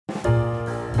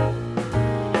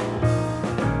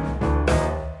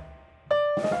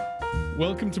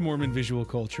Welcome to Mormon Visual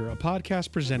Culture, a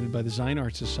podcast presented by the Zion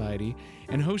Art Society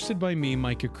and hosted by me,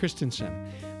 Micah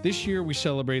Christensen. This year, we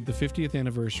celebrate the 50th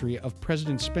anniversary of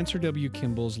President Spencer W.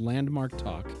 Kimball's landmark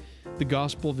talk, The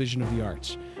Gospel Vision of the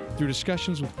Arts, through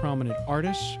discussions with prominent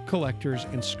artists, collectors,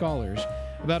 and scholars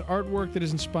about artwork that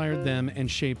has inspired them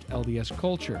and shaped LDS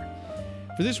culture.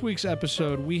 For this week's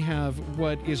episode, we have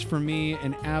what is for me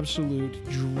an absolute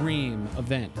dream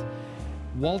event.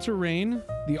 Walter Rane,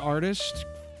 the artist,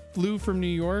 flew from New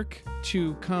York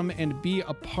to come and be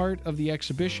a part of the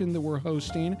exhibition that we're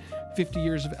hosting, 50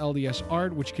 Years of LDS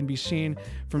Art, which can be seen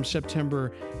from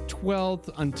September 12th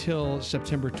until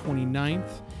September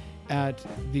 29th at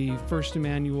the First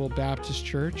Emmanuel Baptist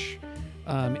Church,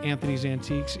 Anthony's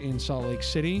Antiques in Salt Lake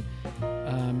City.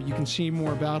 You can see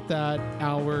more about that,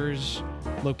 hours,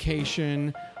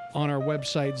 location, on our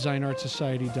website,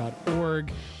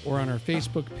 zionartsociety.org, or on our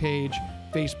Facebook page,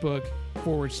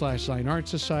 Facebook.com/Zion Art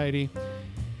Society.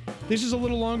 This is a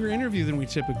little longer interview than we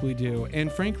typically do,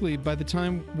 and frankly, by the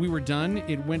time we were done,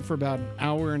 it went for about an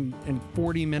hour and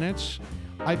 40 minutes.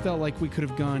 I felt like we could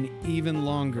have gone even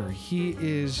longer. He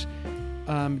is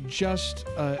just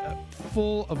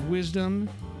full of wisdom,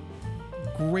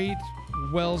 great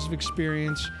wells of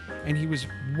experience, and he was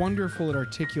wonderful at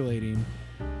articulating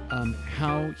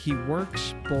how he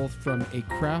works, both from a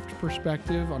craft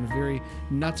perspective on a very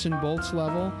nuts and bolts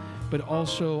level, but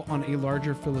also on a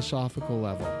larger philosophical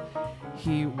level.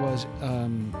 He was,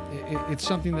 it's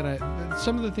something that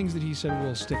some of the things that he said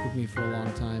will stick with me for a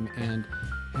long time and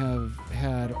have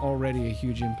had already a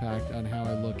huge impact on how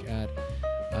I look at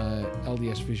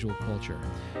LDS visual culture.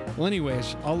 Well,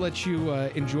 anyways, I'll let you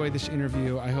enjoy this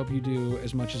interview. I hope you do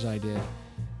as much as I did.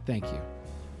 Thank you.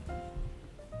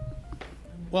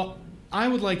 Well, I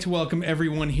would like to welcome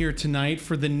everyone here tonight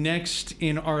for the next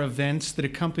in our events that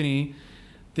accompany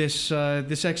this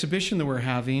exhibition that we're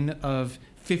having of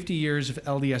 50 years of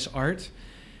LDS art.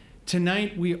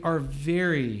 Tonight we are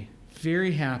very,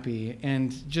 very happy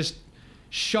and just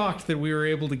shocked that we were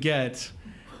able to get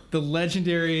the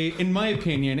legendary, in my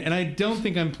opinion, and I don't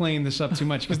think I'm playing this up too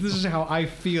much because this is how I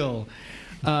feel,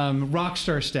 rock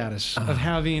star status of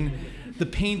having the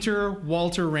painter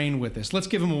Walter Rane with us. Let's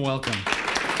give him a welcome.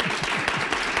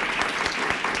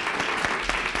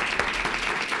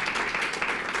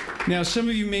 Now, some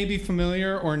of you may be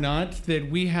familiar or not that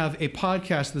we have a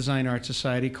podcast at the Zion Art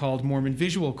Society called Mormon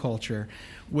Visual Culture,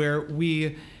 where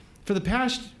we, for the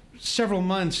past several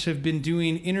months, have been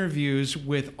doing interviews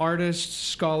with artists,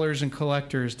 scholars, and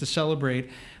collectors to celebrate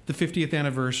the 50th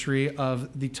anniversary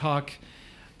of the talk,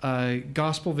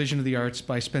 Gospel Vision of the Arts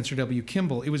by Spencer W.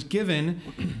 Kimball. It was given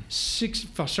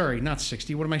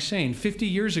 50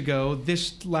 years ago,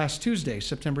 this last Tuesday,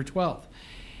 September 12th.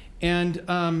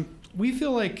 And we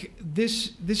feel like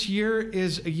this year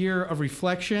is a year of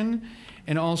reflection,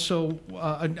 and also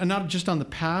not just on the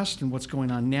past and what's going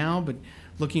on now, but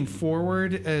looking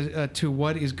forward to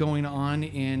what is going on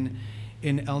in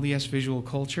LDS visual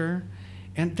culture.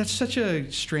 And that's such a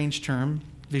strange term,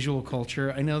 visual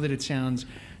culture. I know that it sounds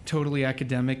totally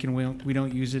academic, and we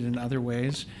don't use it in other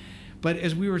ways. But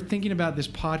as we were thinking about this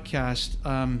podcast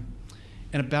and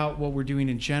about what we're doing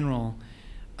in general,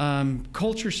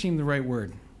 culture seemed the right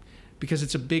word, because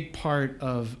it's a big part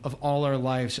of all our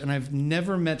lives. And I've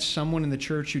never met someone in the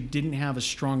church who didn't have a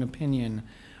strong opinion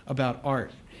about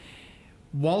art.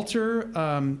 Walter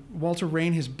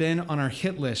Rane has been on our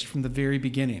hit list from the very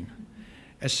beginning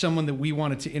as someone that we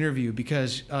wanted to interview,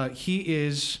 because he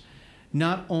is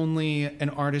not only an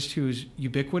artist who is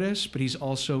ubiquitous, but he's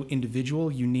also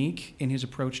individual, unique in his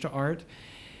approach to art.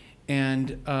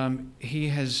 And he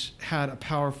has had a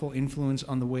powerful influence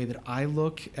on the way that I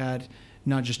look at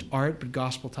not just art, but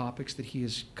gospel topics that he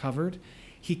has covered.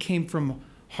 He came from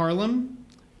Harlem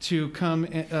to come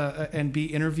and be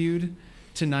interviewed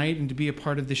tonight and to be a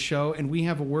part of the show. And we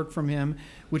have a work from him,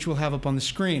 which we'll have up on the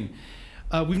screen.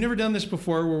 We've never done this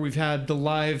before, where we've had the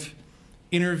live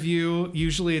interview.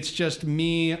 Usually it's just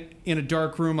me in a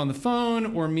dark room on the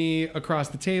phone, or me across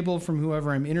the table from whoever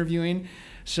I'm interviewing.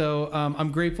 So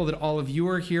I'm grateful that all of you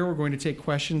are here. We're going to take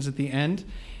questions at the end.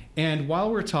 And while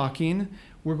we're talking,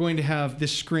 we're going to have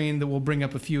this screen that will bring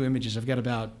up a few images. I've got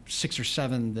about 6 or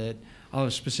 7 that I'll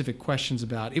have specific questions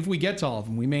about. If we get to all of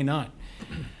them, we may not.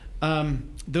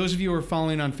 Those of you who are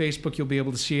following on Facebook, you'll be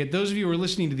able to see it. Those of you who are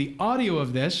listening to the audio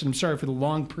of this, and I'm sorry for the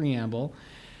long preamble,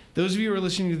 those of you who are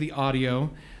listening to the audio,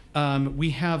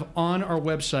 we have on our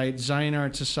website,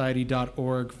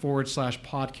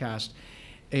 zionartsociety.org/podcast,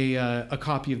 a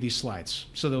copy of these slides.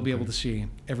 So they'll be able to see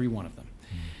every one of them.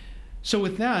 So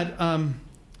with that,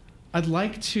 I'd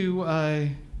like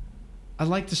to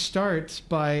start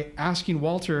by asking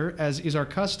Walter, as is our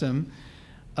custom,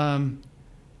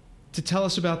 to tell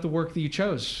us about the work that you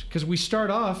chose. Because we start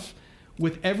off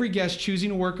with every guest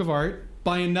choosing a work of art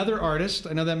by another artist.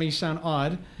 I know that may sound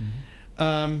odd.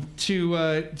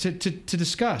 To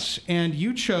discuss. And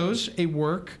you chose a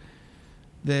work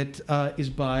that is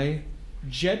by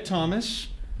Jed Thomas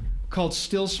called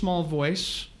Still Small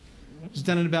Voice. It was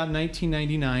done in about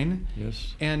 1999.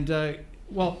 Yes. And,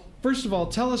 well, first of all,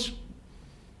 tell us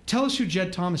who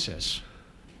Jed Thomas is.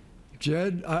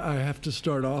 Jed, I have to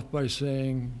start off by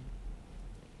saying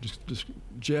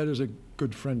Jed is a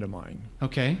good friend of mine.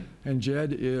 Okay. And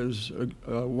Jed is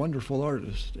a wonderful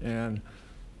artist. And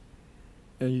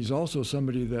he's also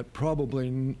somebody that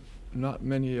probably not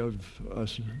many other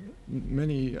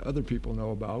people know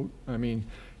about. I mean,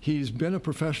 he's been a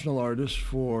professional artist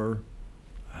for,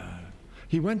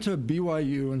 he went to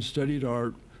BYU and studied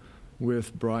art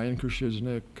with Brian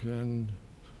Krzyznik and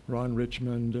Ron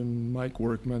Richmond and Mike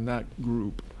Workman, that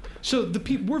group. So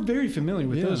we're very familiar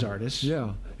with those artists.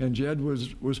 Yeah, and Jed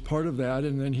was part of that,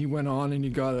 and then he went on and he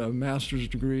got a master's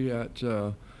degree at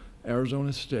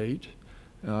Arizona State.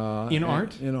 In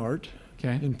art? In art.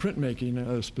 Okay. In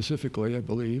printmaking specifically, I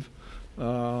believe.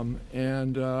 But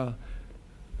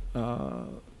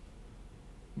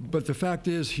the fact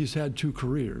is he's had two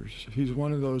careers. He's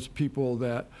one of those people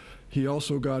that he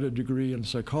also got a degree in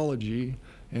psychology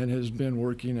and has been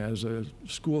working as a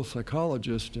school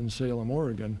psychologist in Salem,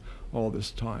 Oregon all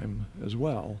this time as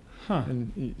well. Huh.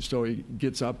 And so he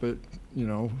gets up at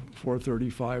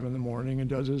 4:35 in the morning and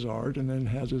does his art and then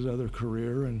has his other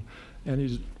career, and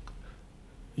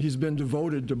he's been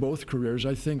devoted to both careers.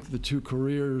 I think the two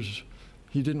careers,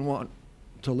 he didn't want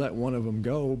to let one of them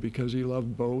go because he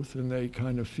loved both and they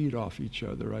kind of feed off each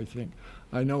other, I think.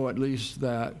 I know at least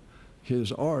that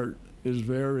his art is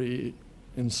very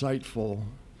insightful,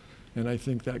 and I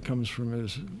think that comes from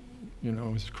his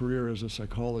career as a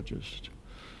psychologist.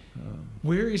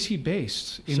 Where is he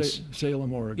based? In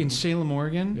Salem, Oregon. In Salem,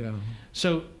 Oregon? Yeah.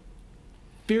 So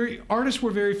artists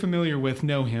we're very familiar with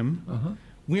know him. Uh-huh.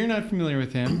 We're not familiar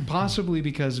with him, possibly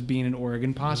because of being in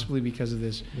Oregon, possibly because of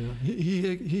this. Yeah.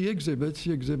 He exhibits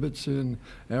in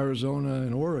Arizona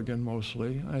and Oregon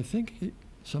mostly. I think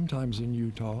sometimes in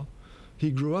Utah.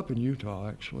 He grew up in Utah,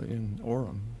 actually, in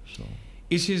Orem. So.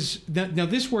 Now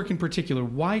this work in particular,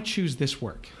 why choose this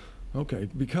work? Okay,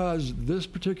 because this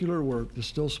particular work, The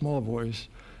Still Small Voice,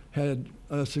 had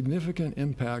a significant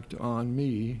impact on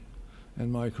me and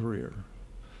my career.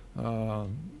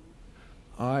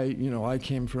 I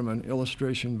came from an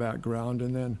illustration background,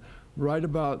 and then right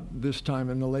about this time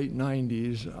in the late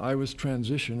 90s, I was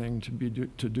transitioning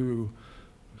to do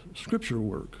scripture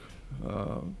work,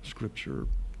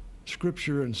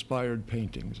 scripture-inspired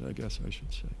paintings, I guess I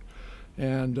should say.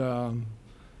 And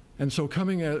so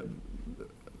coming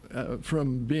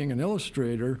from being an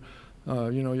illustrator,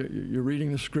 you're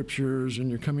reading the scriptures and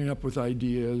you're coming up with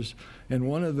ideas. And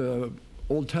one of the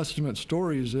Old Testament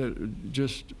stories that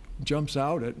just jumps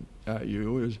out at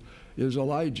you is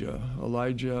Elijah.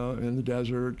 Elijah in the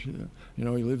desert. He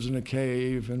lives in a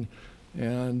cave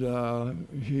and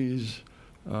he's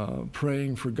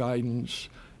praying for guidance.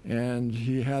 And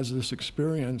he has this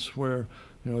experience where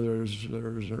there's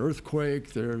an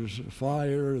earthquake, there's a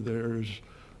fire, there's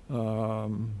a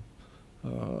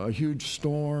huge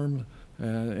storm,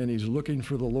 and he's looking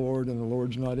for the Lord, and the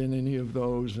Lord's not in any of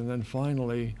those. And then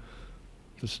finally,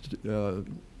 the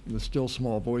still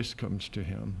small voice comes to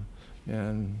him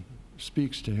and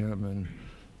speaks to him and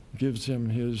gives him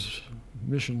his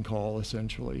mission call,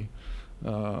 essentially.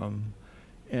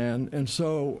 And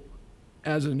so,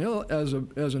 as an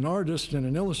artist and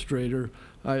an illustrator,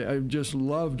 I just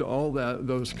loved all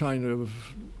those kind of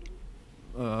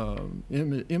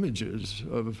images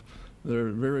of they're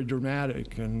very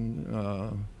dramatic and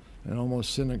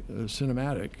almost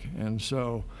cinematic, and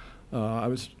so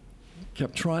I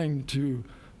kept trying to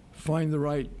find the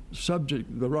right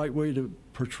subject, the right way to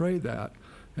portray that,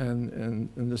 and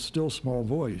the still small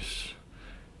voice.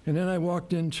 And then I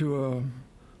walked into a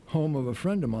home of a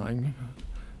friend of mine,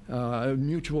 a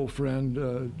mutual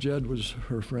friend. Jed was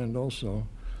her friend also.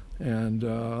 And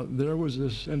there was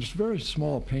this, and it's a very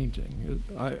small painting.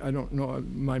 I don't know,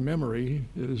 my memory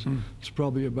is it's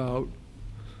probably about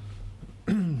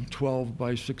 12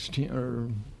 by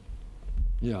 16,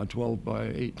 12 by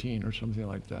 18 or something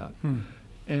like that.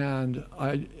 And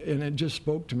it just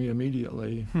spoke to me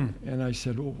immediately. And I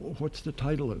said, well, what's the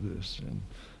title of this?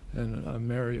 And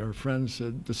Mary, our friend,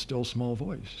 said, The Still Small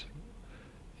Voice.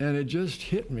 And it just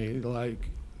hit me like,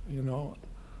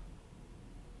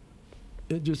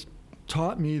 it just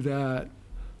taught me that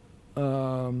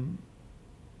the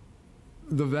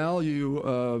value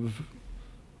of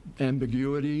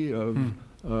ambiguity, of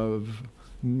of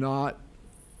not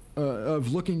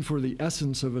of looking for the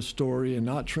essence of a story and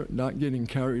not getting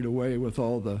carried away with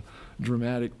all the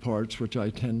dramatic parts, which I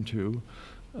tend to,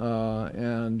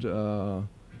 and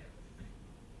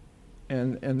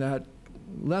that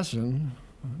lesson.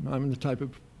 I'm the type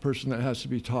of person that has to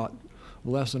be taught a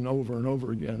lesson over and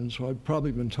over again. So I've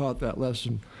probably been taught that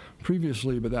lesson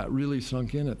previously, but that really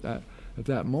sunk in at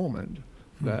that moment,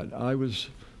 that I was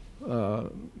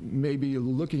maybe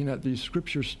looking at these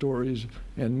scripture stories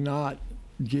and not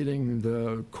getting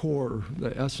the core,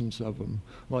 the essence of them,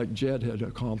 like Jed had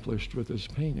accomplished with his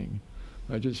painting.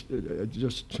 Just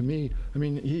to me, I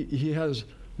mean, he has,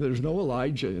 there's no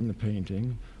Elijah in the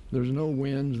painting, there's no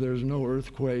wind, there's no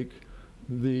earthquake.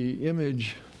 The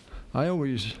image, I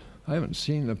haven't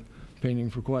seen the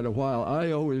painting for quite a while,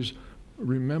 I always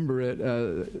remember it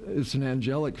as it's an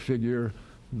angelic figure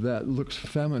that looks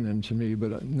feminine to me,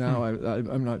 but now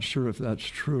I'm not sure if that's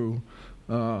true.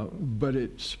 But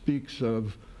it speaks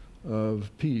of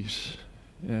peace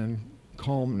and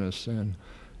calmness and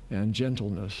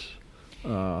gentleness,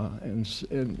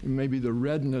 and maybe the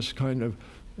redness kind of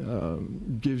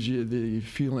gives you the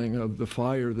feeling of the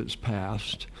fire that's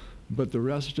passed, but the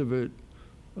rest of it,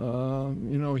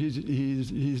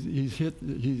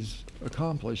 he's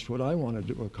accomplished what I wanted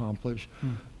to accomplish.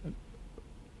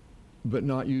 But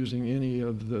not using any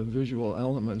of the visual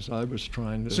elements I was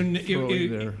trying to throw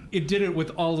in there. It did it with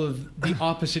all of the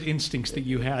opposite instincts that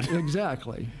you had.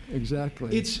 Exactly.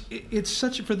 It's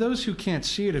such, for those who can't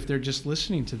see it, if they're just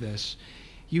listening to this,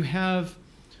 you have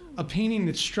a painting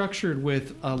that's structured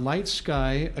with a light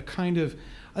sky, a kind of,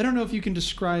 I don't know if you can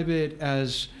describe it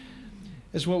as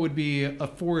what would be a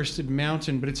forested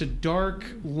mountain, but it's a dark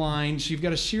line. So you've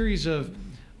got a series of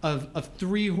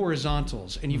three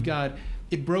horizontals, and you've got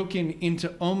it broken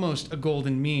into almost a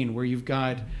golden mean, where you've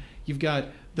got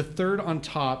the third on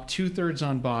top, 2/3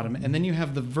 on bottom, and then you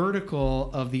have the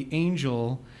vertical of the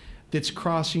angel that's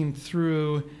crossing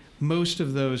through most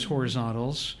of those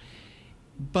horizontals.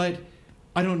 But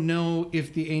I don't know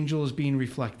if the angel is being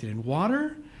reflected in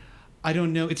water. I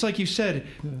don't know. It's like you said,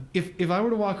 if I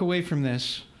were to walk away from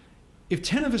this, if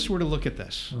 10 of us were to look at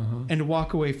this and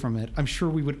walk away from it, I'm sure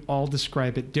we would all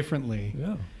describe it differently.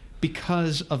 Yeah.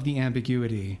 Because of the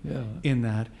ambiguity in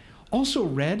that. Also,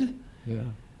 red. Yeah.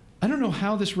 I don't know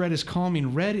how this red is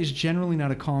calming. Red is generally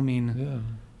not a calming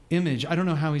image. I don't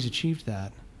know how he's achieved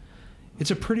that.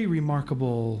 It's a pretty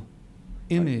remarkable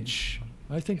image.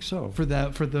 I think so. For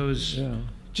those,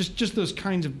 just those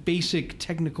kinds of basic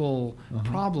technical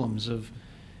problems of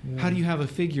how do you have a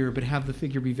figure but have the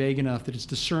figure be vague enough that it's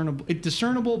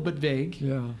discernible but vague.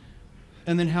 Yeah.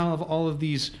 And then how have all of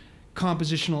these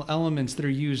compositional elements that are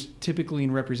used typically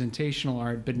in representational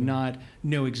art, but not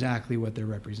know exactly what they're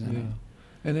representing.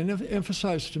 Yeah. And it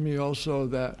emphasized to me also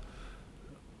that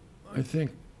I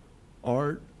think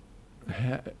art,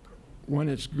 when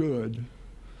it's good,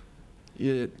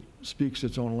 it speaks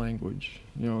its own language.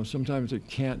 Sometimes it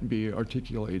can't be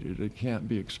articulated, it can't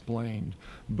be explained,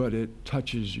 but it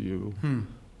touches you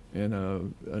in a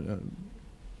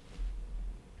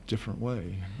different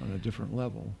way, on a different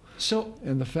level.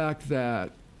 And the fact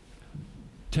that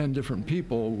 10 different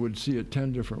people would see it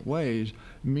 10 different ways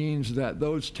means that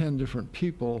those 10 different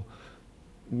people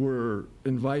were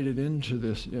invited into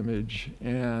this image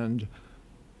and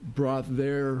brought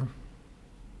their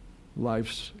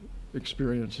life's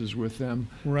experiences with them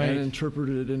and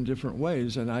interpreted it in different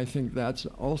ways. And I think that's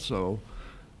also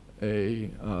a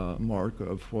mark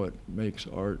of what makes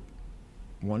art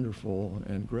wonderful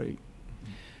and great.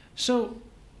 So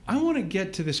I want to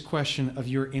get to this question of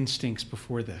your instincts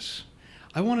before this.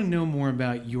 I want to know more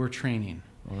about your training.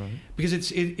 All right.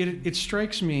 Because it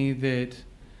strikes me that,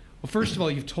 well, first of all,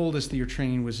 you've told us that your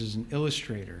training was as an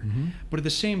illustrator. But at the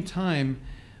same time,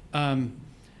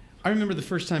 I remember the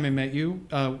first time I met you,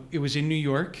 it was in New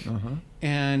York.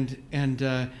 And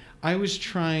I was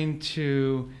trying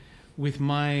to, with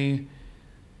my,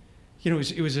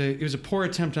 it was a poor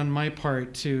attempt on my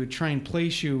part to try and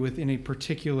place you within a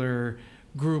particular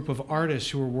group of artists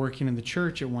who were working in the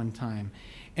church at one time.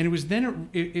 And it was then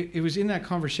it was in that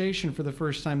conversation for the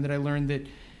first time that I learned that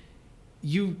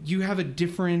you have a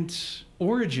different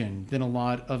origin than a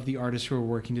lot of the artists who are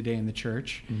working today in the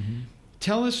church.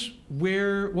 Tell us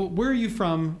where are you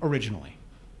from originally?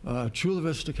 Chula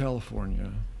Vista,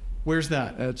 California. Where's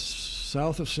that? It's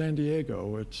south of San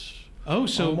Diego. It's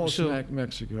almost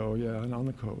Mexico, and on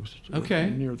the coast. Okay.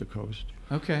 Near the coast.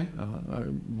 Okay. I was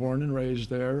born and raised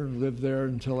there, lived there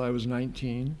until I was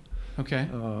 19. Okay.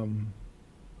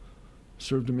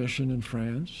 Served a mission in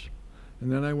France.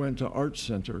 And then I went to Art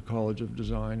Center, College of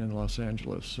Design in Los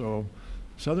Angeles. So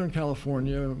Southern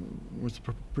California was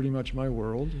pretty much my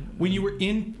world. When you were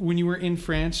in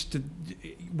France,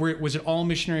 was it all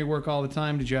missionary work all the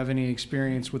time? Did you have any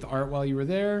experience with art while you were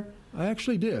there? I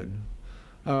actually did.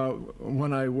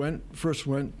 When I first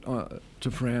went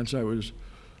to France,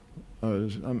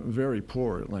 I'm very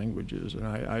poor at languages, and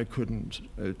I couldn't.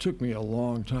 It took me a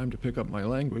long time to pick up the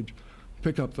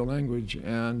language,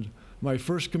 and my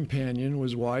first companion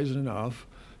was wise enough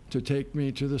to take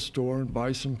me to the store and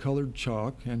buy some colored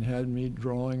chalk and had me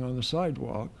drawing on the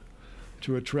sidewalk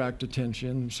to attract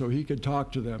attention so he could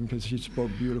talk to them because he spoke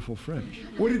beautiful French.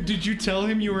 Did you tell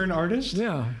him you were an artist?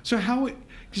 Yeah. So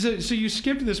so you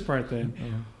skipped this part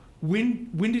then.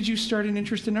 When did you start an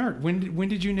interest in art? When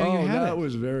did you know you had it? That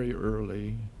was very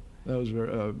early. That was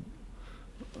very.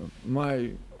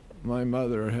 My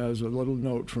mother has a little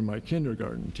note from my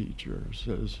kindergarten teacher. It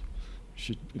says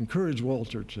she encouraged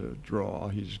Walter to draw.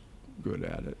 He's good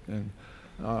at it, and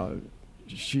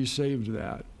she saved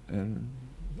that, and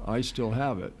I still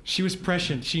have it. She was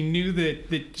prescient. She knew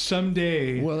that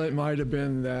someday. Well, it might have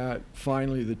been that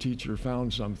finally the teacher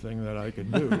found something that I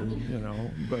could do,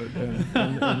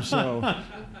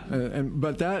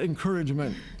 but that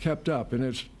encouragement kept up,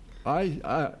 and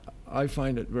I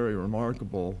find it very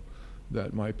remarkable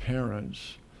that my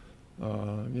parents,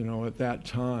 at that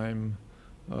time,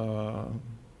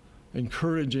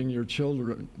 encouraging your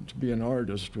children to be an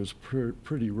artist was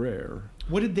pretty rare.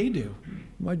 What did they do?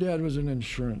 My dad was an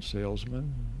insurance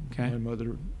salesman. Okay. My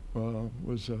mother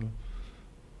was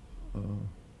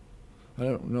I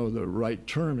don't know the right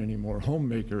term anymore.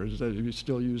 Homemaker, you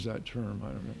still use that term? I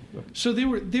don't know. But. So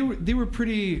they were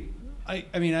pretty.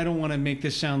 I mean, I don't want to make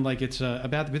this sound like it's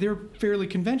about, but they were fairly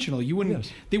conventional. You wouldn't.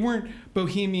 Yes. They weren't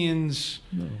bohemians.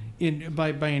 No.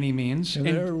 by any means. And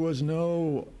there was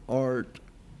no art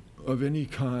of any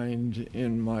kind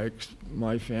in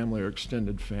my family or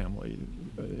extended family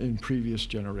in previous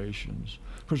generations.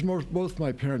 Of course, both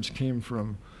my parents came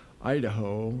from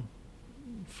Idaho,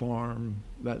 farm,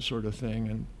 that sort of thing,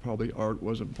 and probably art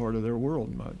wasn't part of their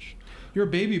world much. You're a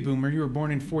baby boomer. You were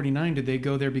born in '49. Did they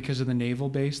go there because of the naval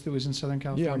base that was in Southern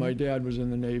California? Yeah, my dad was in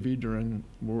the Navy during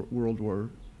World War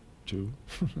II.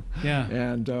 Yeah.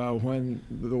 And when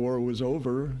the war was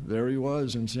over, there he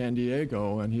was in San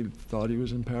Diego, and he thought he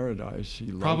was in paradise.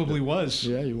 He probably it. was.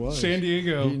 Yeah, he was. San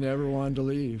Diego. He never wanted to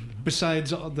leave.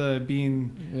 Besides all the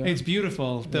being, it's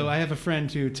beautiful. Though I have a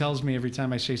friend who tells me every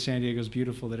time I say San Diego's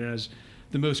beautiful that it has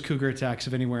the most cougar attacks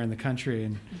of anywhere in the country,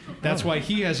 and that's why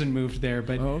he hasn't moved there.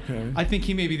 But I think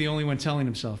he may be the only one telling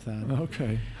himself that.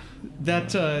 Okay.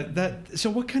 So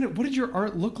what did your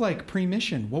art look like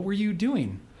pre-mission? What were you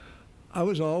doing? I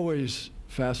was always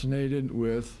fascinated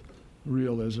with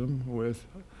realism,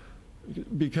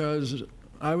 because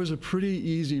I was a pretty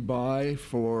easy buy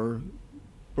for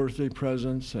birthday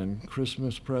presents and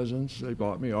Christmas presents. They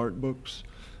bought me art books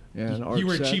and art You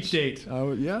were sets. a cheap date. I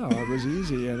was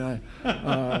easy,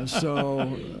 and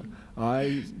so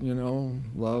I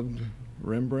loved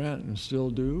Rembrandt and still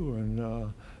do,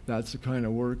 and that's the kind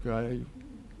of work I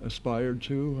aspired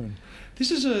to. And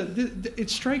it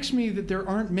strikes me that there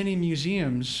aren't many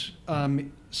museums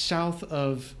south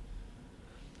of,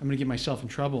 I'm going to get myself in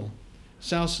trouble,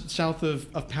 south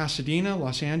of Pasadena,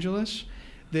 Los Angeles,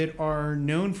 that are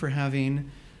known for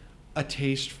having a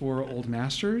taste for old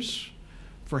masters,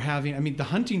 for having, the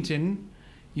Huntington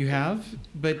you have,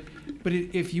 but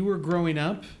if you were growing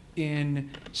up in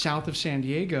south of San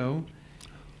Diego,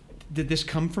 did this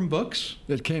come from books?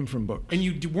 It came from books. And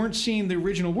you weren't seeing the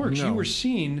original works. No. You were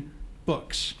seeing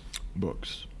books.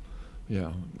 Books,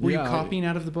 yeah. Were you copying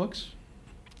out of the books?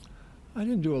 I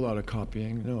didn't do a lot of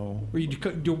copying, no. Were you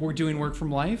were doing work from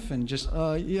life and just...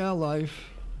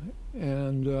 life.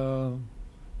 And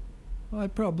I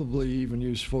probably even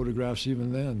used photographs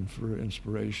even then for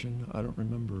inspiration. I don't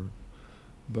remember.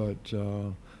 But...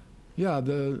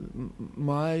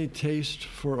 my taste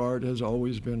for art has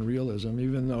always been realism,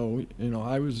 even though,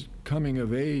 I was coming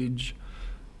of age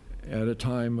at a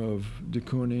time of de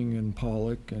Kooning and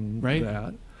Pollock and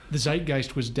that. The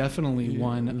zeitgeist was definitely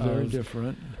one very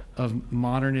different. Of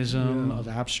modernism, of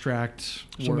abstract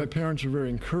work. So my parents were very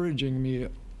encouraging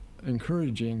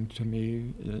to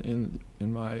me in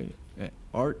my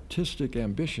artistic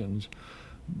ambitions,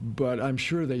 but I'm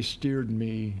sure they steered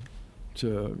me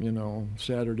to,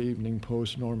 Saturday Evening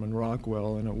Post, Norman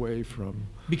Rockwell, and away from...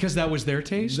 Because that was their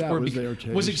taste? That was their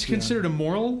taste, Was it considered a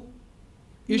moral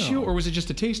issue, or was it just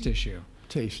a taste issue?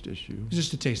 Taste issue. It's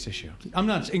just a taste issue. I'm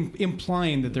not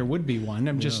implying that there would be one.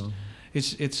 I'm just...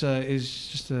 It's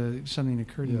just something that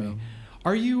occurred to me.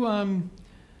 Are you...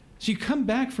 So you come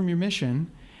back from your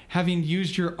mission, having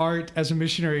used your art as a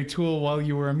missionary tool while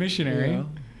you were a missionary,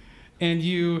 And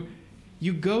you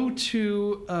go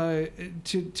to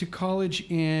college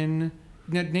in,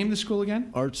 name the school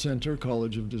again? Art Center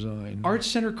College of Design. Art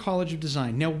Center College of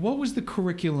Design. Now, what was the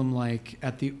curriculum like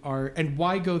at the art, and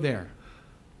why go there?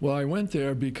 Well, I went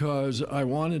there because I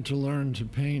wanted to learn to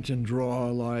paint and draw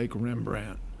like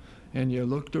Rembrandt. And you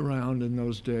looked around in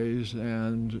those days,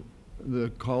 and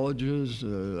the colleges,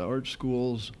 the art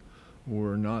schools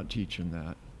were not teaching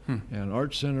that. And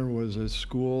Art Center was a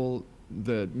school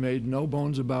that made no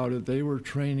bones about it. They were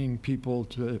training people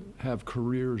to have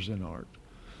careers in art.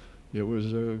 It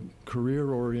was a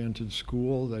career-oriented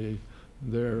school. They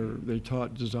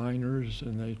taught designers,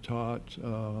 and they taught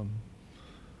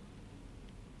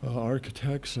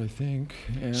architects, I think,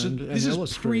 and, so this and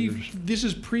illustrators. This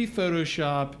is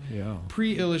pre-Photoshop, Yeah.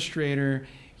 pre-Illustrator.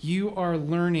 You're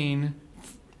learning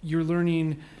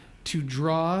to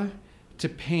draw, to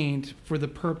paint for the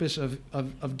purpose of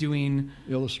doing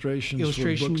Illustration magazines.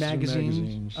 for books and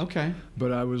magazines. Okay.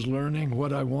 But I was learning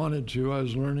what I wanted to. I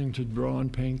was learning to draw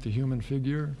and paint the human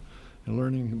figure, and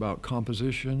learning about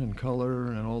composition and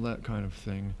color and all that kind of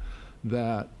thing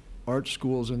that art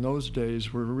schools in those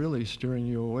days were really steering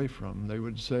you away from. They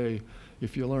would say,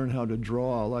 if you learn how to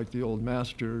draw like the old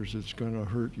masters, it's going to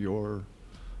hurt your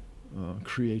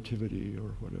creativity or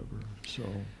whatever. So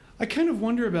I kind of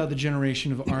wonder about the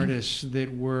generation of artists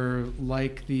that were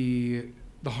like the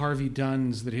Harvey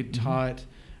Dunns that had taught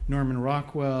Norman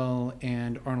Rockwell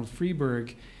and Arnold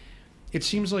Freeberg. It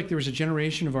seems like there was a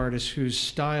generation of artists whose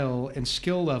style and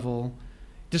skill level,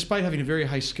 despite having a very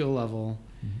high skill level,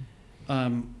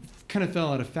 kind of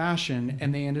fell out of fashion,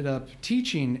 and they ended up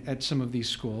teaching at some of these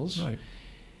schools. Right.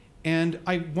 And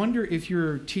I wonder if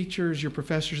your teachers, your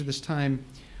professors at this time,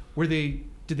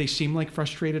 did they seem like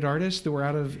frustrated artists that were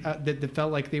that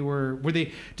felt like did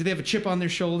they have a chip on their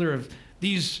shoulder of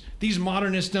these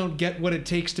modernists don't get what it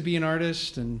takes to be an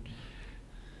artist? And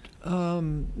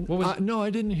no, I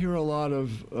didn't hear a lot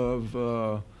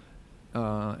of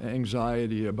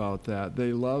anxiety about that.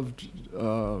 They loved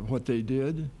what they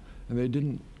did, and they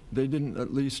didn't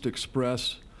at least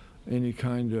express any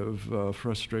kind of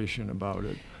frustration about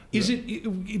it.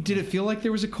 Did it feel like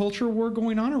there was a culture war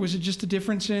going on, or was it just a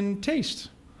difference in taste?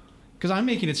 Because I'm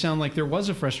making it sound like there was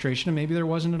a frustration, and maybe there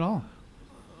wasn't at all.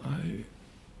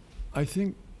 I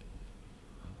think,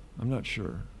 I'm not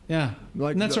sure. Yeah,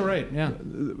 like and that's all right, yeah.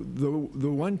 The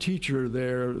one teacher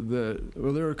there there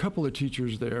were a couple of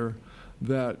teachers there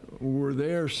that were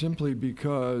there simply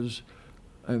because,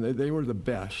 and they were the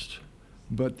best,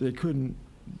 but they couldn't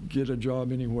get a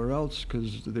job anywhere else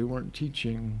because they weren't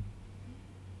teaching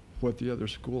what the other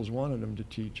schools wanted them to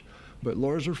teach. But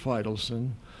Lorzer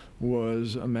Feidelson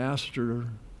was a master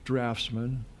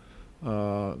draftsman,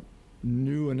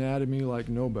 knew anatomy like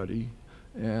nobody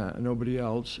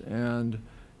else, and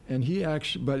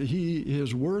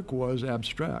his work was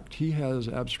abstract. He has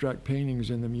abstract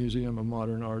paintings in the Museum of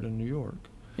Modern Art in New York.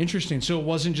 Interesting. So it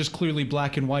wasn't just clearly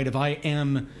black and white of I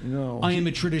am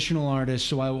a traditional artist,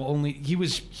 so I will only. He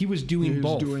was doing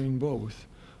both. He was doing both.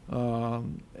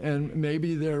 And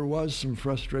maybe there was some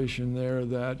frustration there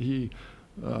that he,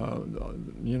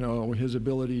 his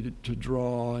ability to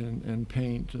draw and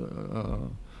paint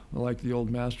like the old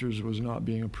masters was not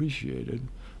being appreciated.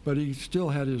 But he still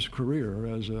had his career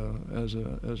as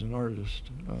an artist.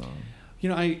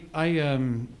 I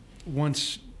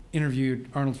once interviewed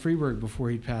Arnold Freeberg before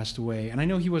he passed away, and I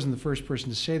know he wasn't the first person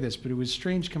to say this, but it was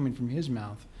strange coming from his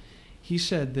mouth. He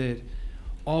said that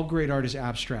all great art is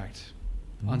abstract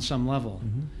on some level,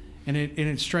 and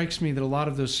it strikes me that a lot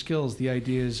of those skills, the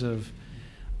ideas of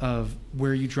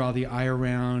where you draw the eye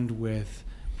around with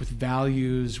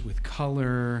values, with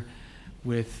color,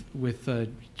 with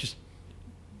just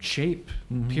shape,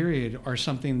 period, are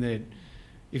something that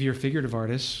if you're a figurative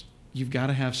artist, you've got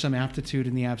to have some aptitude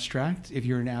in the abstract. If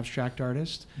you're an abstract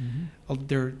artist,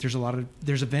 there's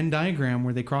a Venn diagram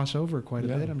where they cross over quite a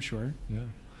bit, I'm sure. Yeah.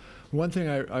 One thing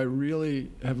I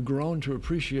really have grown to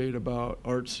appreciate about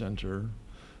Art Center,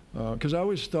 because I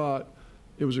always thought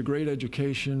it was a great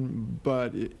education,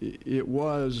 but it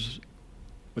was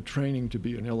a training to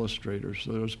be an illustrator,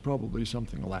 so there was probably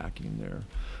something lacking there.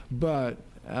 But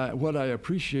what I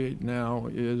appreciate now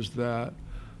is that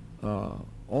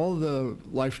all the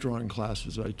life drawing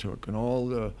classes I took and all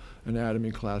the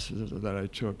anatomy classes that I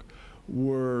took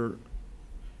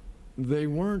they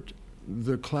weren't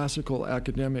the classical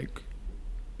academic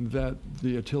that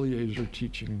the ateliers are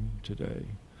teaching today.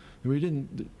 We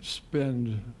didn't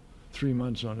spend 3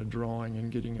 months on a drawing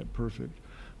and getting it perfect.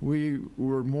 We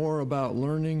were more about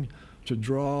learning to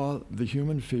draw the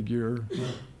human figure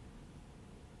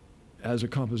as a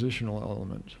compositional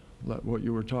element, what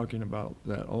you were talking about,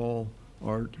 that all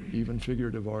art, even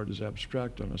figurative art, is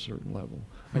abstract on a certain level.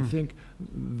 I think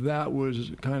that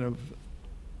was kind of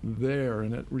there,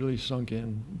 and it really sunk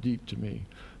in deep to me,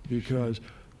 because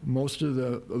most of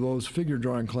those figure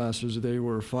drawing classes, they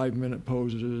were 5-minute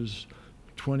poses,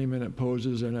 20-minute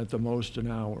poses, and at the most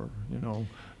an hour,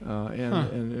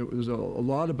 and it was a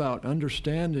lot about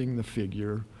understanding the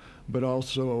figure, but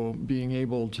also being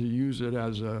able to use it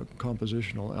as a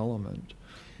compositional element.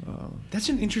 That's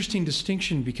an interesting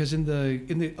distinction, because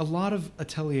in a lot of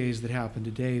ateliers that happen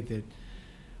today that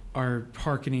are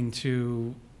hearkening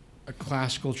to a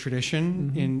classical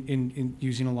tradition in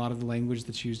using a lot of the language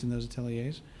that's used in those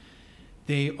ateliers,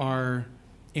 they are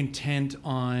intent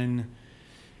on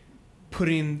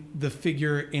putting the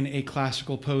figure in a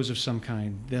classical pose of some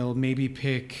kind. They'll maybe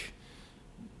pick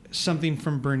something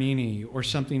from Bernini or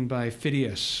something by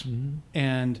Phidias,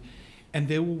 and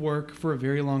they will work for a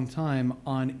very long time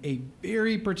on a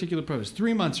very particular pose,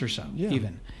 3 months or so,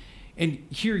 even. And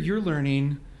here you're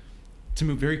learning to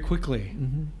move very quickly.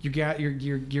 And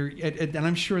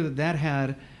I'm sure that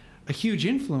had a huge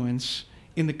influence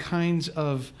in the kinds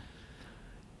of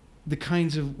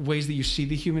ways that you see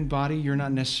the human body. You're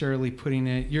not necessarily putting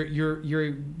it.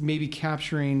 You're maybe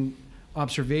capturing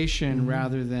observation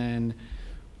rather than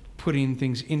putting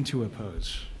things into a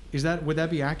pose. Would that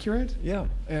be accurate? Yeah,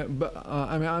 but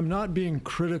I mean, I'm not being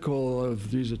critical of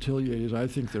these ateliers. I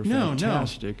think they're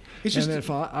fantastic. No. It's just if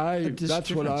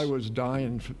that's what I was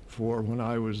dying for when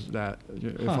I was that.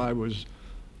 If I was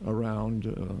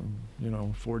around,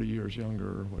 40 years younger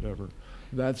or whatever,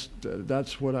 that's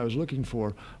what I was looking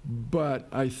for. But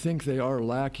I think they are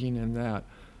lacking in that.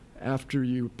 After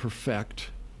you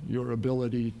perfect your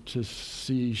ability to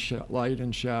see light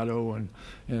and shadow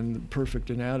and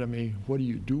perfect anatomy, what do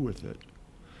you do with it?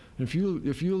 If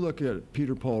you look at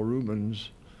Peter Paul Rubens,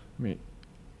 I mean,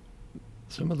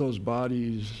 some of those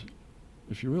bodies,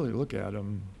 if you really look at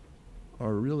them,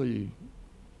 are really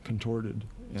contorted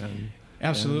and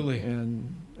absolutely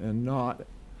and not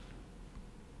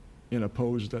in a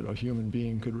pose that a human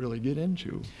being could really get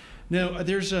into. No,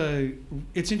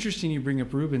 it's interesting you bring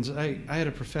up Rubens. I had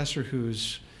a professor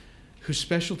whose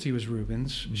specialty was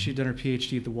Rubens. She'd done her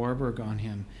PhD at the Warburg on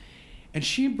him. And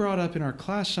she brought up in our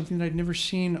class something that I'd never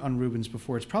seen on Rubens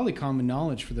before. It's probably common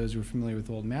knowledge for those who are familiar with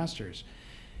old masters.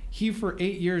 He, for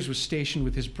 8 years, was stationed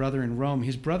with his brother in Rome.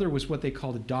 His brother was what they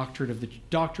called a doctor of the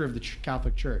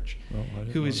Catholic Church,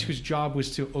 whose job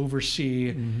was to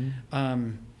oversee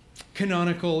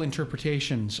canonical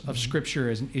interpretations of Scripture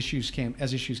as issues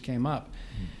came up.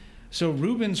 So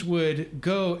Rubens would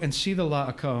go and see the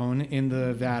Laocoon in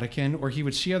the Vatican, or he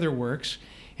would see other works,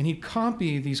 and he'd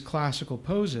copy these classical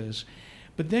poses.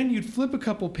 But then you'd flip a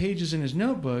couple pages in his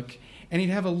notebook, and he'd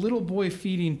have a little boy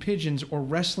feeding pigeons or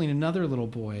wrestling another little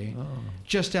boy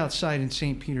just outside in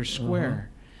St. Peter's Square.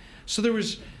 So there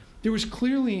was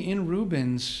clearly in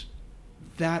Rubens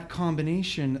that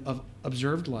combination of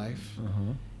observed life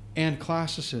and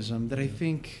classicism that I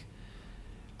think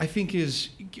is,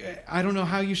 I don't know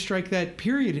how you strike that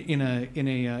period in a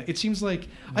it seems like,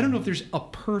 I don't know if there's a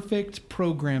perfect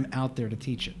program out there to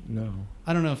teach it. No.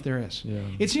 I don't know if there is. Yeah.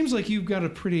 It seems like you've got a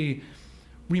pretty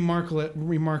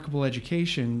remarkable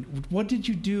education. What did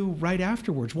you do right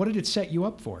afterwards? What did it set you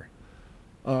up for?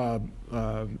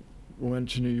 Went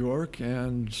to New York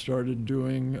and started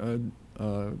doing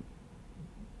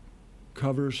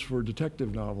covers for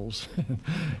detective novels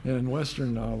and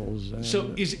Western novels. And,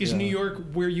 so is New York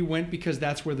where you went because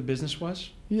that's where the business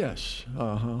was? Yes.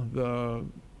 The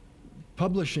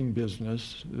publishing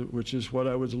business, which is what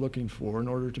I was looking for in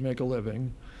order to make a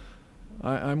living.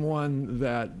 I'm one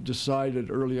that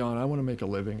decided early on, I want to make a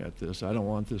living at this. I don't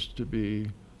want this to be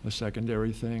a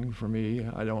secondary thing for me.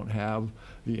 I don't have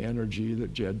the energy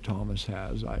that Jed Thomas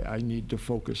has. I need to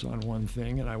focus on one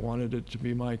thing, and I wanted it to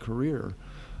be my career.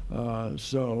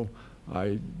 So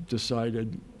I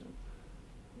decided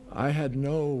I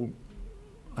hadn't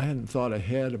thought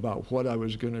ahead about what I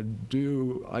was going to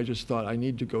do. I just thought I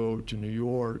need to go to New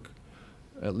York,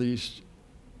 at least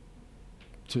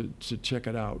to check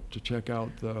it out, to check out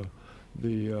the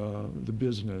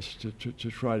business, to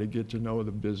try to get to know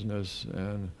the business.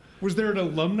 And was there an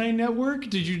alumni network?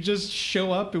 Did you just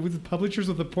show up with publishers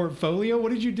with a portfolio?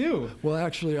 What did you do? Well,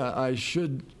 actually, I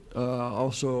should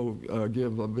also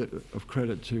give a bit of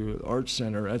credit to Art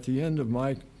Center. At the end of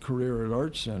my career at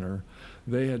Art Center,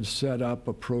 they had set up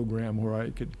a program where I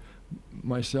could,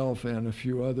 myself and a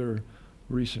few other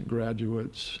recent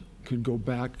graduates, could go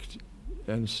back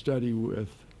and study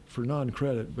for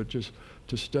non-credit, but just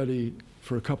to study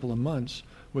for a couple of months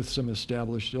with some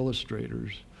established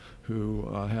illustrators who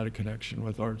had a connection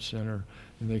with Art Center,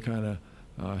 and they kind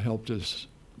of helped us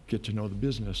get to know the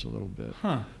business a little bit.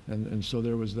 Huh. And so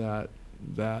there was that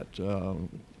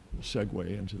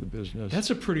segue into the business. That's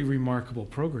a pretty remarkable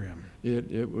program.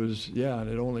 It was, yeah, and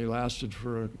it only lasted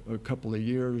for a couple of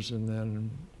years, and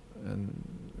then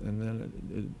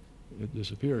it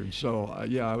disappeared. So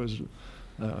yeah, I was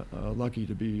lucky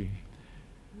to be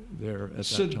there at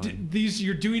that time. So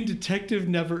you're doing detective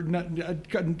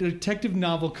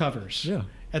novel covers. Yeah.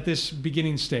 At this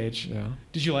beginning stage. Yeah.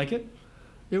 Did you like it?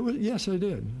 It was, yes, I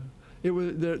did. It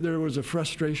was there was a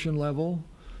frustration level,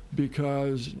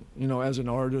 because as an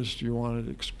artist you want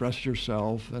to express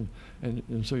yourself, and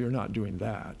so you're not doing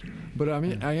that. But I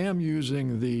mean, I am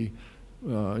using the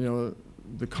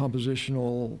the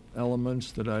compositional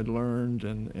elements that I'd learned,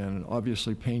 and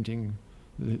obviously painting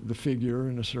the figure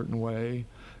in a certain way,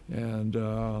 and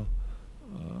I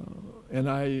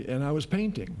was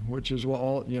painting, which is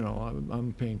I'm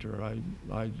a painter.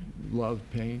 I love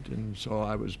paint, and so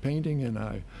I was painting, and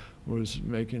I was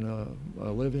making a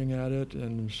living at it,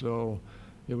 and so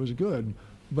it was good.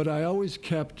 But I always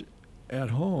kept at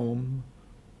home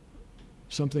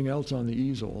something else on the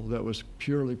easel that was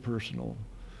purely personal,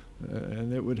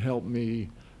 and it would help me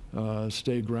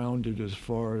stay grounded as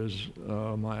far as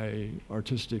my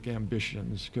artistic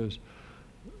ambitions, because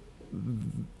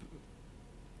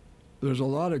there's a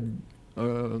lot of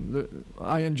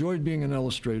I enjoyed being an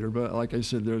illustrator, but like I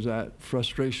said, there's that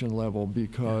frustration level,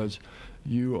 because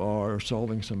you are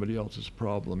solving somebody else's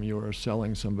problem, you are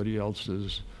selling somebody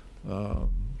else's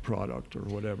product or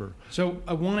whatever. So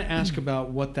I want to ask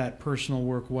about what that personal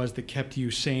work was that kept you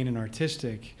sane and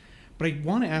artistic, but I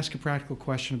want to ask a practical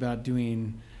question about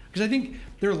doing, because I think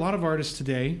there are a lot of artists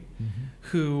today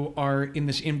who are in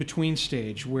this in-between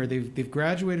stage where they've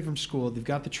graduated from school, they've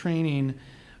got the training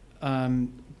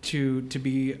to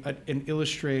be an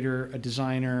illustrator, a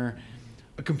designer,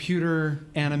 a computer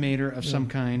animator of some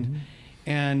kind,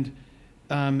 and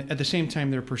at the same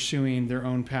time they're pursuing their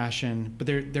own passion, but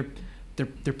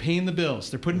they're paying the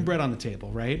bills, they're putting bread on the table,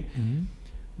 right?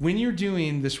 When you're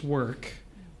doing this work,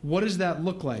 what does that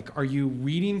look like? Are you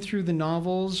reading through the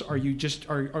novels? Are you just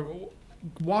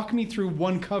walk me through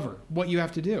one cover, what you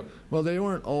have to do? Well, they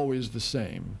weren't always the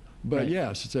same, but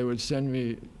yes, they would send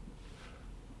me.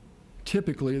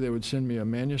 Typically, they would send me a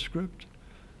manuscript,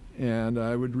 and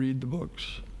I would read the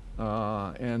books,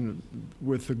 and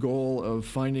with the goal of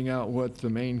finding out what the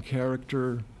main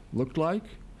character looked like,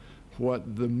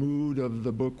 what the mood of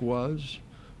the book was,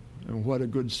 and what a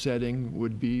good setting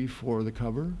would be for the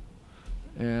cover.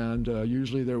 And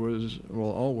usually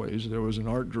always there was an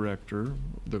art director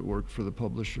that worked for the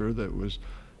publisher that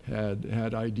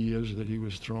had ideas that he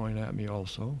was throwing at me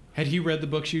also. Had he read the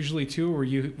books usually too, or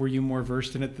were you more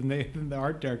versed in it than the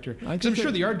art director? Because I'm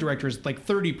sure the art director has like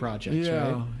 30 projects,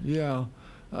 right? Yeah.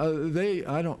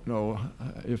 I don't know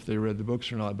if they read the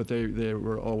books or not, but they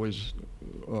were always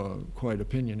quite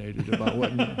opinionated about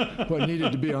what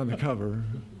needed to be on the cover.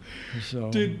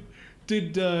 So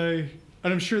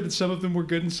and I'm sure that some of them were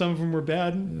good and some of them were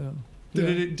bad. Yeah.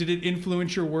 Did it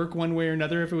influence your work one way or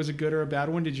another? If it was a good or a bad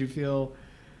one, did you feel?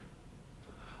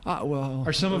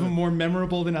 Are some of them more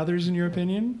memorable than others, in your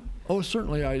opinion? Oh,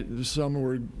 certainly. Some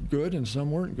were good and some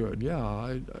weren't good. Yeah,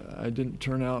 I didn't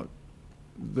turn out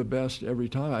the best every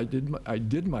time. I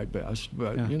did my best,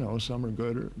 but some are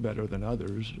good or better than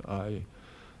others.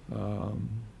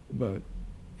 But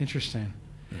interesting.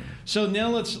 Yeah. So now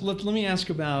let me ask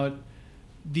about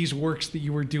these works that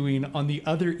you were doing on the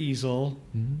other easel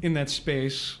in that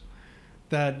space,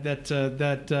 that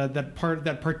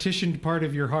partitioned part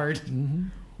of your heart.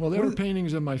 Well, they were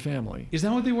paintings of my family. Is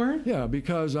that what they were? Yeah,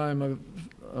 because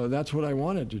that's what I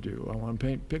wanted to do. I want to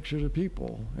paint pictures of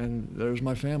people, and there's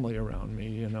my family around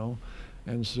me,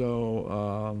 and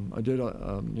so I did a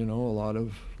lot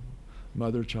of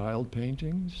mother-child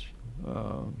paintings,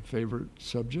 favorite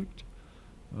subject,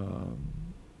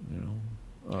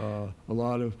 a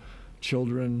lot of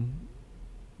children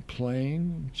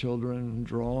playing, children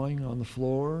drawing on the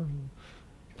floor,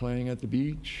 playing at the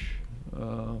beach,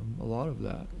 a lot of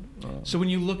that. So when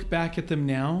you look back at them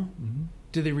now,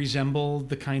 do they resemble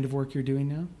the kind of work you're doing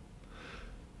now?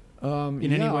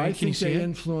 In any way? I think they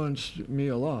influenced me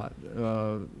a lot,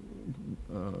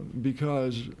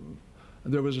 because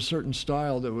there was a certain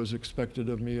style that was expected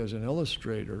of me as an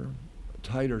illustrator, a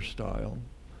tighter style.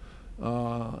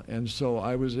 And so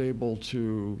I was able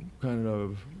to kind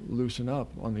of loosen up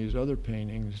on these other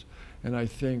paintings, and I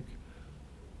think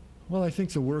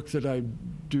the work that I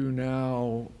do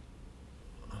now,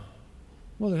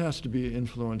 it has to be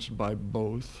influenced by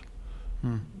both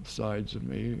sides of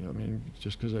me. I mean,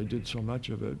 just because I did so much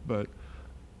of it, but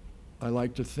I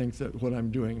like to think that what I'm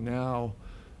doing now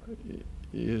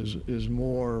is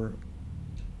more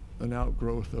an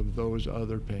outgrowth of those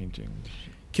other paintings.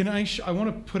 Can I want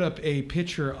to put up a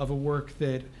picture of a work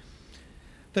that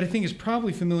I think is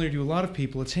probably familiar to a lot of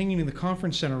people. It's hanging in the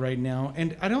conference center right now,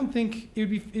 and I don't think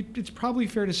it's probably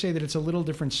fair to say that it's a little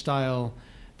different style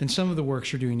than some of the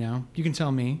works you're doing now. You can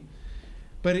tell me,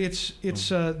 but it's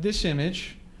this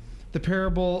image, The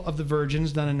Parable of the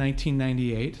Virgins, done in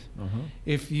 1998.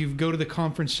 If you go to the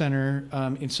conference center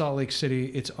in Salt Lake City,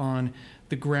 it's on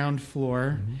the ground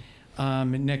floor,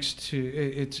 next to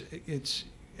it's.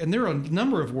 And there are a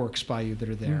number of works by you that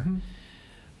are there.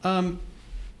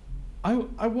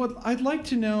 I'd like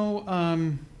to know,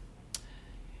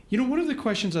 one of the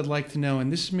questions I'd like to know,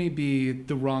 and this may be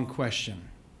the wrong question,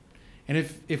 and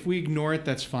if we ignore it,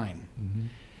 that's fine.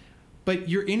 But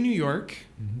you're in New York,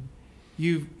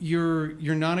 you're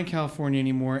not in California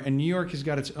anymore, and New York has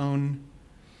got its own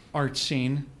art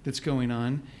scene that's going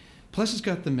on. Plus, it's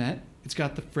got the Met, it's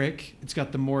got the Frick, it's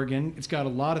got the Morgan, it's got a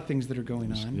lot of things that are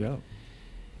going on. Yeah.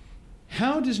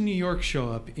 How does New York show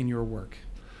up in your work?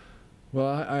 Well,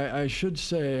 I should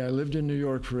say I lived in New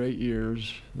York for 8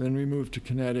 years. Then we moved to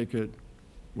Connecticut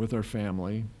with our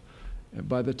family. And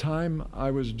by the time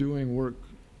I was doing work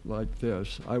like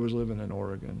this, I was living in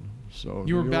Oregon. So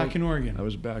you were back in Oregon? I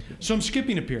was back. So I'm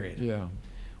skipping a period. Yeah.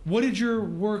 What did your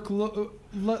work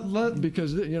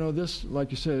Because, this,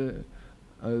 like you said,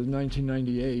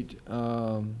 1998,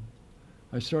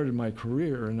 I started my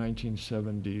career in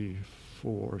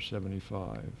 1974,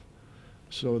 75.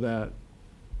 So that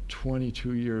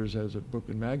 22 years as a book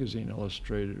and magazine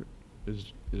illustrator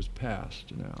is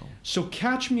past now. So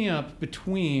catch us up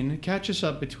between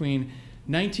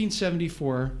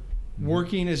 1974,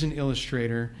 working as an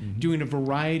illustrator, doing a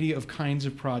variety of kinds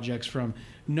of projects, from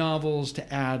novels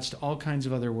to ads to all kinds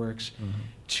of other works,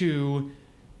 to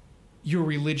your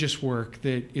religious work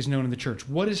that is known in the church.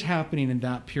 What is happening in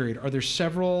that period? Are there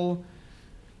several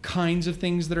kinds of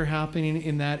things that are happening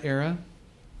in that era?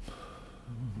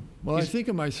 Well, I think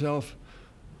of myself,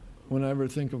 whenever I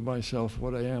think of myself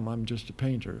what I am, I'm just a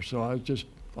painter. So I was just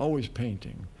always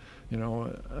painting,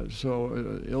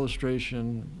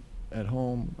 illustration at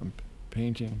home, I'm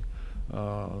painting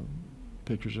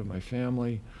pictures of my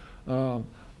family.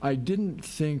 I didn't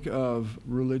think of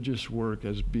religious work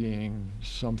as being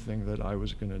something that I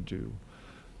was going to do.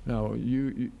 Now,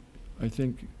 I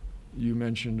think you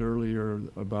mentioned earlier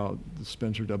about the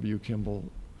Spencer W. Kimball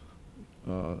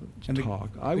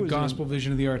talk. The gospel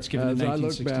vision of the arts given in 1967.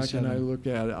 I look back and I look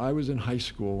at it, I was in high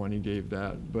school when he gave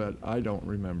that, but I don't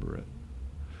remember it.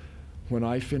 When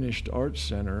I finished Art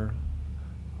Center,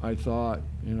 I thought,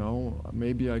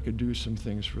 maybe I could do some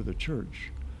things for the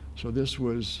church. So this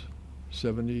was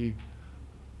 70,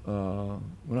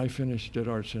 when I finished at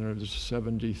Art Center, it was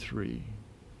 73.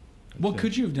 What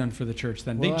could you have done for the church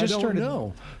then? Well, I don't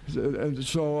know.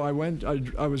 So I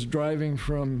was driving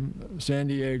from San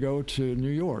Diego to New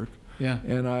York,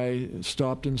 and I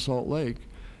stopped in Salt Lake,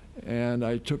 and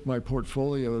I took my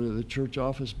portfolio to the church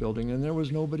office building, and there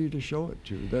was nobody to show it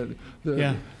to.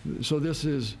 So this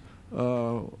is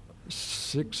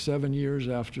 6-7 years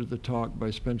after the talk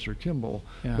by Spencer Kimball,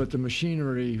 but the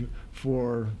machinery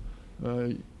for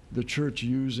the church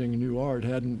using new art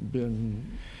hadn't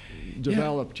been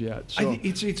developed yet. So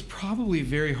it's probably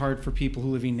very hard for people who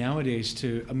are living nowadays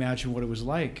to imagine what it was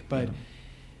like. But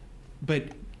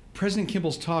President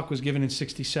Kimball's talk was given in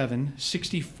 67.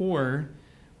 64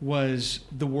 was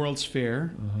the World's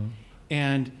Fair,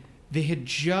 and they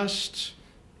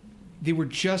were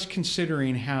just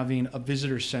considering having a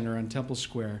visitor center on Temple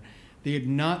Square. They had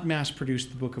not mass-produced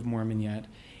the Book of Mormon yet,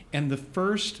 and the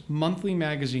first monthly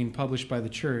magazine published by the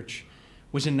church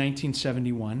was in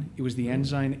 1971. It was the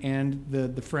Ensign and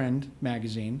the Friend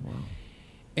magazine. Wow.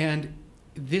 And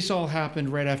this all happened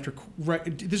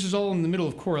this is all in the middle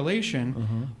of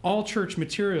correlation. All church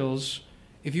materials,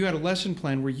 if you had a lesson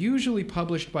plan, were usually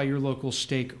published by your local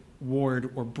stake,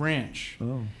 ward, or branch.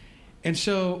 And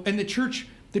the church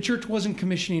wasn't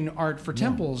commissioning art for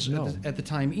temples at the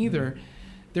time either.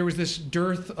 There was this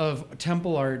dearth of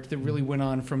temple art that really went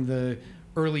on from the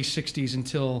early 60s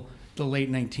until the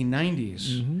late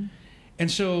 1990s.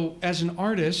 And so as an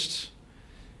artist,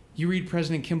 you read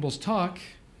President Kimball's talk,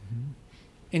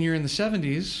 and you're in the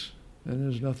 70s. And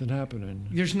there's nothing happening.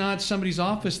 There's not somebody's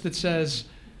office that says,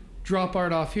 drop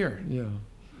art off here. Yeah.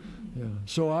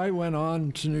 So I went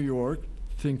on to New York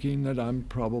thinking that I'm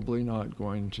probably not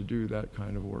going to do that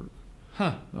kind of work.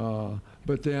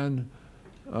 But then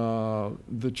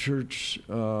the church,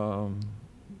 they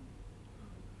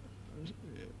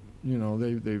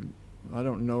I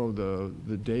don't know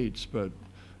the dates, but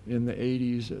in the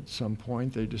 80s, at some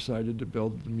point, they decided to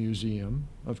build the Museum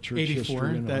of Church 84,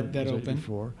 History and Art. that opened.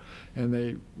 84, and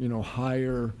they,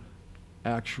 hire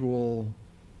actual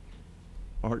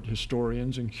art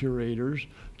historians and curators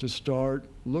to start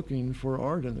looking for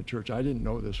art in the church. I didn't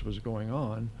know this was going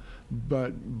on,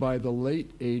 but by the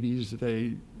late 80s,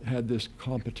 they had this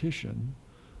competition,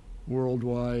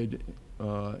 worldwide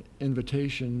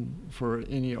invitation for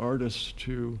any artists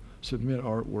to submit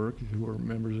artwork who were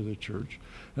members of the church.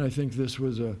 And I think this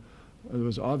was it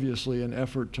was obviously an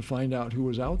effort to find out who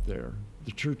was out there.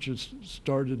 The churches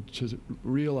started to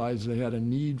realize they had a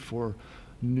need for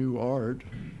new art,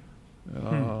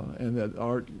 and that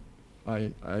art,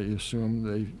 I assume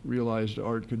they realized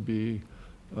art could be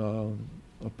a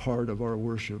part of our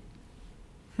worship,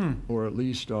 or at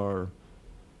least our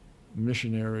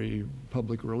missionary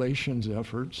public relations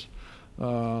efforts.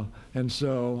 And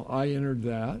so I entered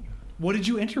that. What did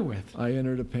you enter with? I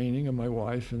entered a painting of my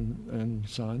wife and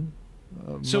son.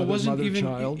 So it wasn't even,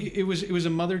 child. It was a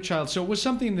mother-child. So it was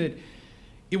something that,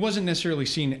 it wasn't necessarily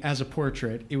seen as a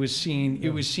portrait. It was seen, it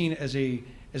was seen as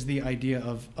the idea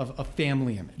of a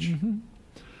family image. Mm-hmm.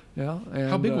 Yeah. And,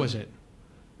 how big was it?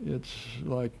 It's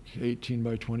like 18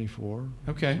 by 24.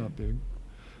 Okay. It's not big.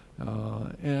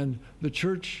 And the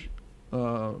church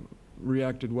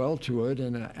reacted well to it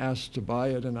and asked to buy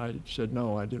it, and I said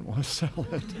no, I didn't want to sell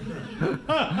it.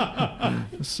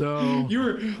 So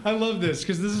I love this,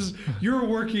 because you're a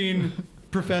working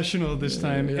professional this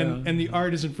time, and the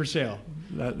art isn't for sale.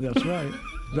 That's right.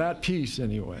 That piece,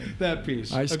 anyway. That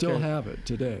piece. I still have it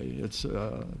today. It's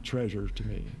a treasure to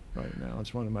me right now.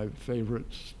 It's one of my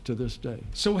favorites to this day.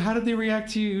 So how did they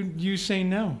react to you saying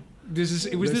no? Was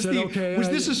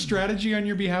this a strategy on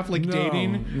your behalf, like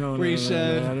dating? No, where you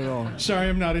said, not at all. Sorry,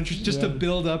 I'm not interested, just to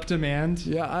build up demand?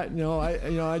 Yeah, I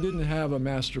didn't have a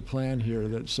master plan here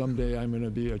that someday I'm going to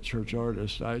be a church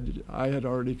artist. I had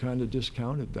already kind of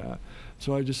discounted that.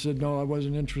 So I just said, no, I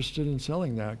wasn't interested in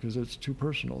selling that because it's too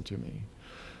personal to me.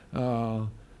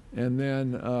 And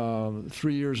then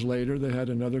 3 years later, they had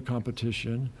another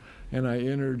competition, and I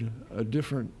entered a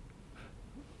different...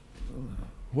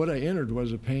 What I entered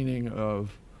was a painting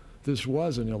of, this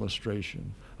was an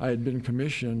illustration. I had been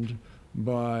commissioned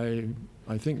by,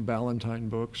 I think, Ballantine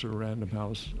Books or Random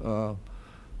House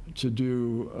to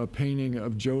do a painting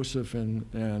of Joseph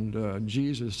and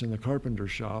Jesus in the carpenter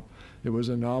shop. It was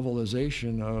a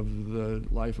novelization of the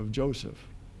life of Joseph.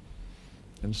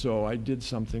 And so I did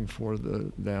something for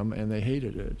them, and they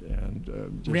hated it.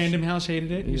 And Random House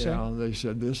hated it, you said? Yeah, they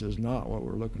said, this is not what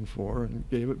we're looking for, and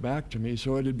gave it back to me.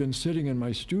 So it had been sitting in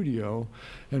my studio,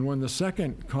 and when the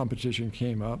second competition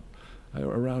came up,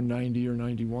 around 90 or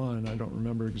 91, I don't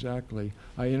remember exactly,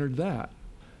 I entered that.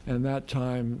 And that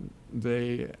time,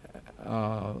 they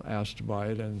asked to buy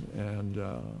it, and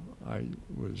I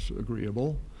was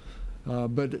agreeable.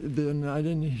 But then I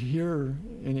didn't hear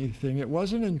anything. It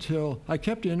wasn't until, I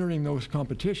kept entering those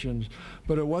competitions,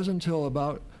 but it wasn't until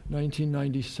about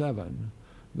 1997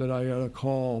 that I got a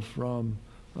call from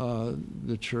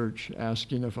the church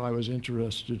asking if I was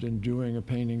interested in doing a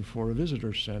painting for a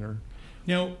visitor center.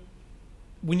 Now,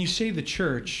 when you say the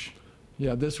church...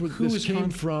 Yeah, this came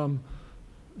from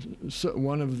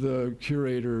one of the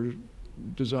curator,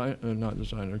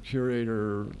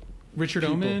 curator... Richard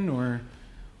people. Oman, or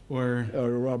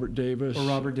Robert Davis. Or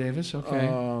Robert Davis, okay.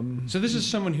 So this is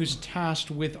someone who's tasked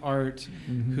with art,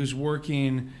 who's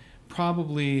working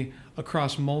probably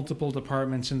across multiple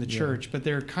departments in the church, but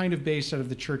they're kind of based out of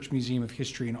the Church Museum of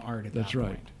History and Art at that point. That's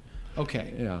right.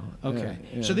 Okay. Yeah. Okay.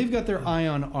 Yeah. So they've got their eye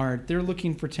on art. They're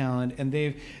looking for talent, and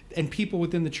people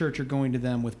within the church are going to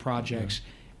them with projects,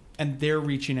 and they're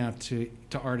reaching out to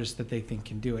artists that they think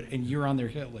can do it, and you're on their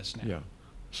hit list now. Yeah.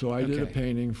 So I did a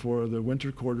painting for the Winter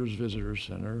Quarters Visitor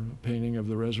Center, a painting of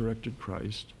the resurrected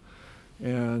Christ.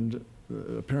 And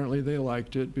apparently they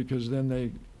liked it, because then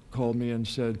they called me and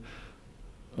said,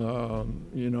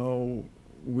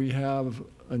 we have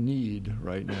a need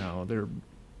right now.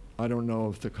 I don't know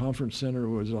if the conference center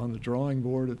was on the drawing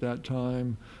board at that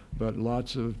time, but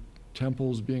lots of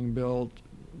temples being built,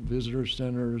 visitor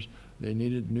centers, they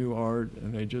needed new art,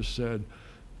 and they just said,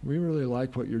 we really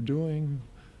like what you're doing.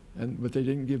 But they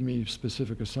didn't give me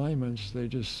specific assignments. They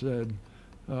just said,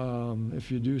 if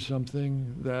you do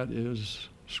something that is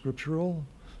scriptural,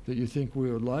 that you think we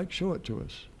would like, show it to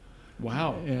us.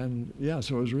 Wow. And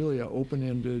so it was really an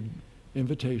open-ended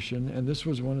invitation, and this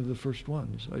was one of the first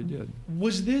ones I did.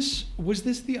 Was this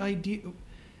the idea?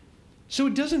 So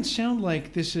it doesn't sound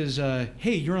like this is,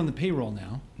 hey, you're on the payroll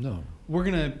now. No. We're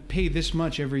going to pay this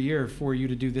much every year for you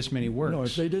to do this many works. No,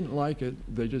 if they didn't like it,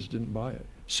 they just didn't buy it.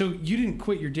 So you didn't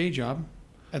quit your day job?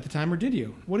 at the time, or did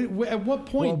you? At what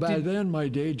point? Well, by then my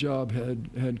day job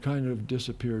had kind of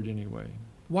disappeared anyway.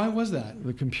 Why was that?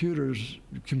 The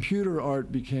computer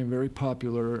art became very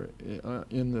popular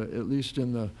at least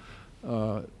in the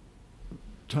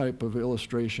type of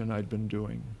illustration I'd been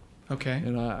doing. Okay.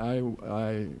 And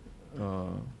I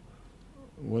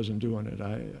wasn't doing it.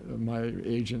 My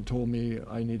agent told me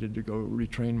I needed to go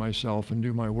retrain myself and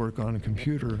do my work on a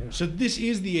computer. So this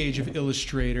is the age of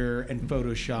Illustrator and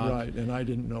Photoshop. Right, and I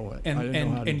didn't know it. And I didn't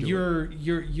know how to do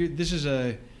it.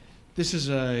 This is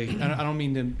a I don't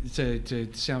mean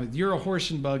to sound, you're a horse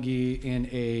and buggy in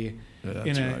a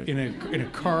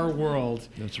car world.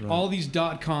 That's right. All these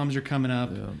 .coms are coming up,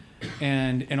 Yeah.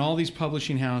 and all these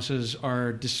publishing houses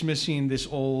are dismissing this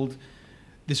old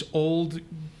skill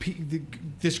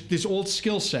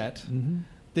set Mm-hmm.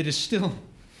 that is still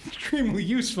extremely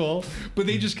useful, but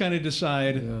they just kind of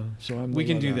decide we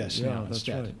can do this now that's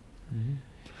instead. Right. Mm-hmm.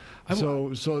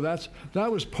 So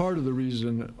that was part of the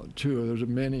reason too. There's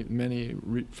many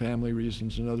family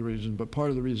reasons and other reasons, but part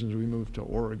of the reasons we moved to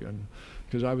Oregon,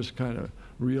 because I was kind of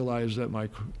realized that my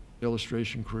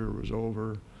illustration career was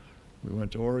over. We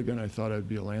went to Oregon. I thought I'd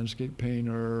be a landscape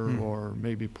painter or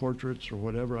maybe portraits or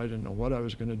whatever. I didn't know what I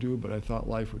was going to do, but I thought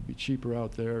life would be cheaper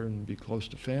out there and be close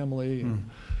to family. And,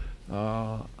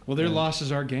 well, their loss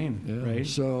is our gain, yeah, right?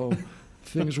 So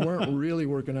things weren't really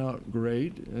working out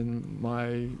great in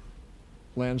my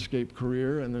landscape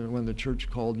career, and then when the church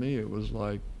called me, it was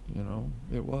like,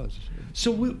 it was. So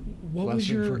what was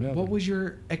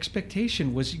your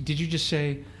expectation? Did you just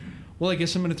say, well, I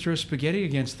guess I'm going to throw spaghetti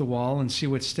against the wall and see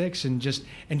what sticks, and just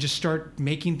start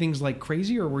making things like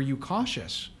crazy, or were you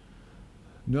cautious?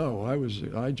 No, I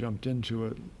jumped into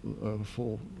it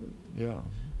full. Yeah,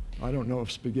 I don't know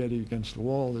if spaghetti against the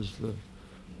wall is the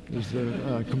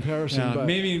comparison. Yeah, but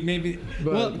maybe.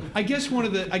 But, well, I guess what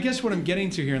I'm getting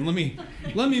to here, and let me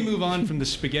move on from the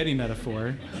spaghetti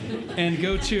metaphor, and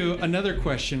go to another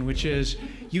question, which is,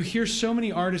 you hear so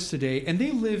many artists today, and they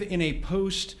live in a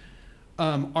post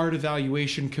art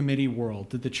evaluation committee world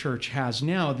that the church has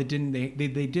now that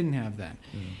they didn't have then.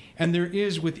 And there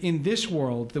is, within this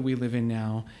world that we live in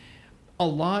now, a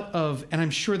lot of, and I'm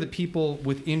sure that people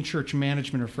within church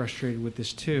management are frustrated with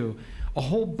this too, a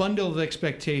whole bundle of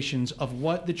expectations of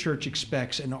what the church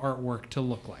expects an artwork to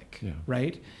look like,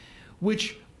 right?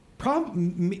 Which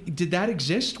did that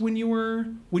exist when you were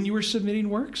submitting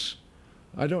works?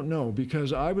 I don't know,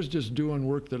 because I was just doing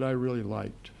work that I really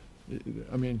liked.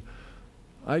 I mean,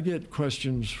 I get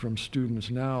questions from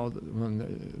students now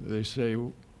when they say,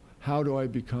 how do I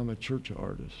become a church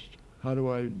artist? How do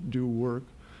I do work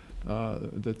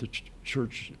that the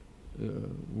church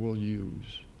will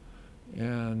use?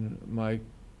 And my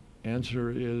answer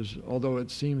is, although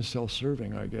it seems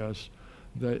self-serving, I guess,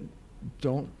 that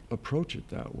don't approach it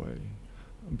that way,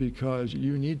 because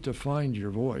you need to find your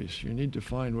voice. You need to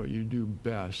find what you do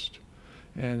best.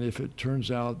 And if it turns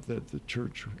out that the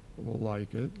church will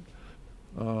like it,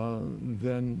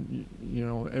 then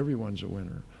everyone's a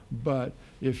winner. But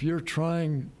if you're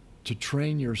trying to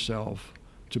train yourself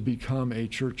to become a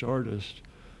church artist,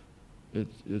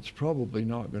 it's probably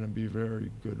not going to be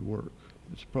very good work.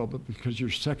 It's probably because you're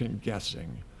second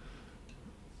guessing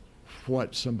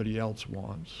what somebody else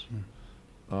wants.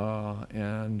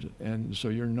 And so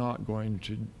you're not going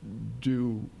to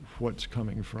do what's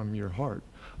coming from your heart.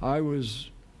 I was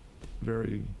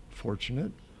very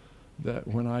fortunate that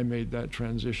when I made that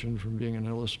transition from being an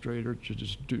illustrator to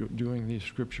just doing these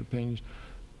scripture paintings,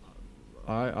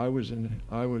 I was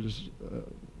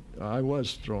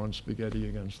throwing spaghetti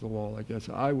against the wall, I guess.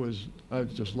 I was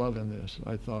just loving this.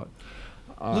 I thought,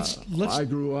 I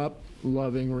grew up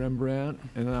loving Rembrandt,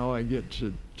 and now I get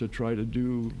to try to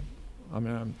do,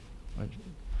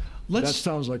 that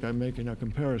sounds like I'm making a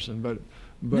comparison, but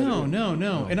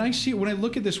No. And I see, when I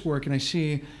look at this work and I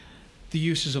see the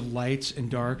uses of lights and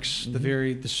darks,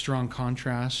 the strong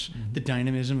contrasts, the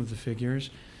dynamism of the figures,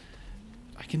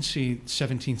 I can see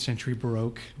 17th century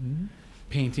Baroque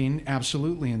painting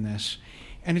absolutely in this.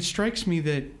 And it strikes me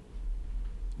that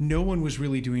no one was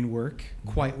really doing work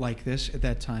quite like this at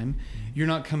that time. You're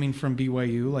not coming from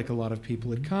BYU like a lot of people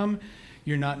had come.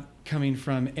 You're not coming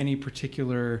from any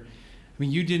particular,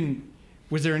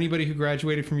 was there anybody who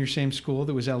graduated from your same school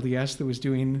that was LDS that was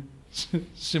doing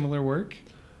similar work?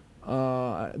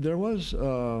 There was,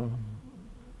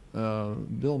 Bill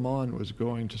Mon was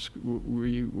going to school.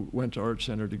 We went to Art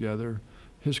Center together.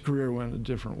 His career went a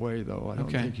different way, though. I don't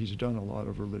think he's done a lot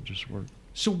of religious work.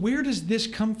 So where does this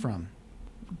come from?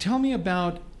 Tell me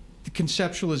about the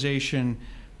conceptualization,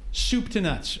 soup to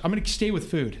nuts. I'm going to stay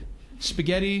with food.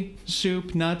 Spaghetti,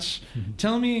 soup, nuts.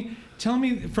 Tell me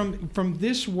from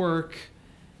this work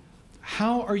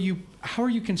how are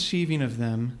you conceiving of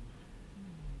them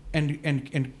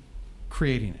and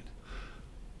creating it?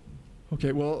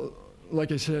 Okay, well,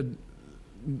 like I said,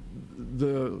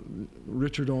 the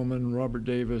Richard Oman, Robert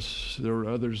Davis, there were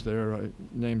others there,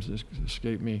 names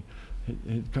escape me,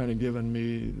 had kind of given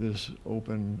me this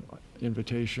open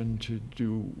invitation to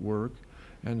do work.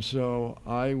 And so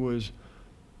I was,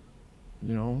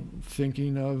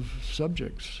 thinking of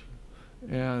subjects.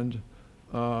 And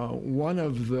one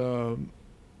of the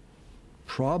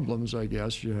problems, I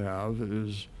guess, you have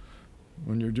is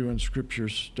when you're doing scripture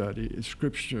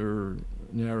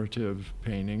narrative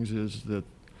paintings, is that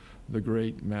the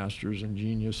great masters and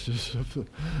geniuses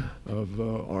of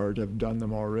art have done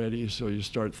them already. So you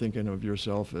start thinking of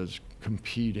yourself as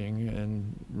competing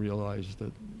and realize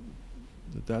that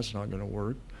that's not going to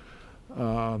work.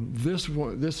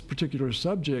 This particular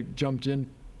subject jumped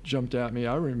at me.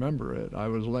 I remember it. I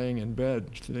was laying in bed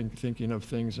thinking of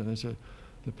things, and I said,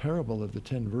 the parable of the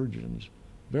 10 virgins,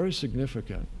 very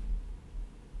significant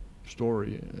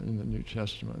story in the New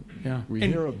Testament. Yeah. We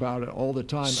hear about it all the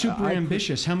time. Super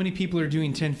ambitious. How many people are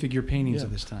doing 10-figure paintings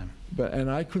at this time? And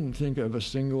I couldn't think of a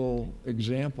single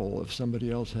example of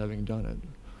somebody else having done it.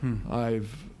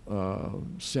 I've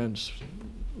since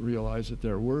realized that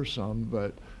there were some,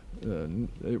 but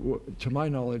to my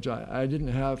knowledge, I didn't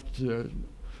have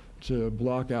to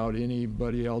block out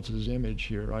anybody else's image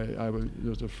here. It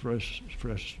was a fresh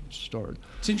start.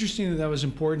 It's interesting that was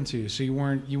important to you. So you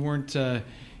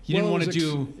didn't want to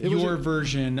do your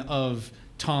version of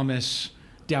Thomas,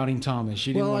 Doubting Thomas.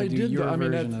 You didn't want to do your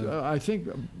version of... I think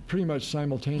pretty much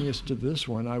simultaneous to this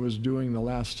one, I was doing The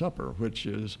Last Supper, which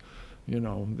is,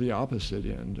 the opposite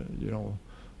end.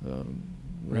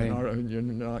 Right. You're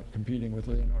not competing with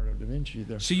Leonardo da Vinci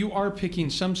there. So you are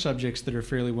picking some subjects that are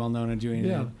fairly well known and doing it.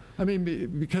 Yeah, I mean,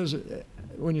 because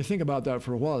when you think about that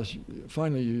for a while,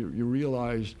 finally you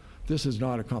realize this is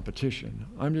not a competition.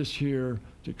 I'm just here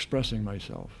expressing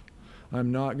myself.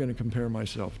 I'm not going to compare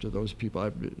myself to those people.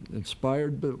 I've been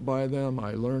inspired by them,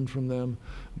 I learned from them,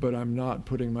 but I'm not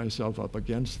putting myself up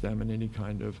against them in any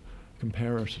kind of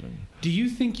comparison. Do you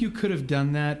think you could have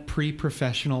done that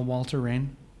pre-professional Walter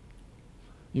Rane?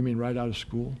 You mean right out of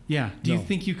school? Yeah. Do you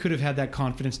think you could have had that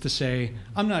confidence to say,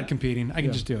 I'm not competing, I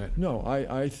can just do it? No,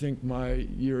 I think my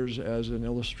years as an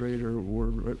illustrator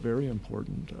were very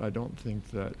important. I don't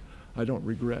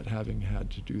regret having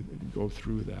had to go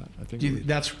through that. I think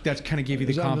that's kind of gave you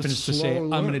the confidence to say, I'm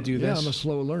going to do this? Yeah, I'm a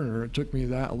slow learner. It took me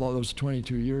those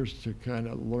 22 years to kind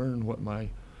of learn what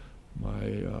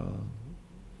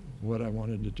what I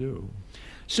wanted to do.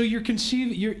 So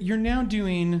you're now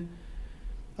doing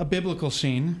a biblical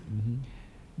scene. Mm-hmm.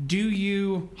 Do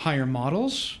you hire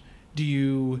models? Do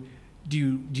you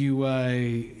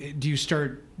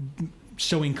start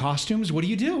sewing costumes? What do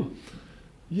you do?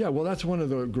 Yeah, well, that's one of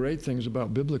the great things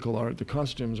about biblical art. The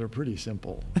costumes are pretty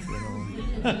simple,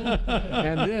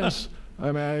 And this,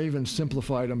 I even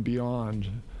simplified them beyond.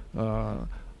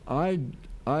 I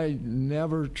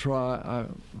never try.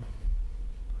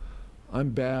 I'm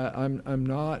bad. I'm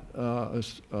not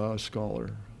a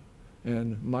scholar.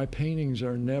 And my paintings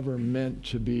are never meant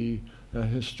to be a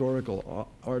historical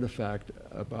artifact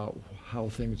about how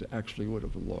things actually would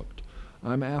have looked.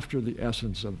 I'm after the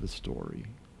essence of the story.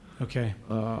 Okay.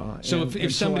 So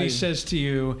if somebody says to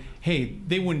you, hey,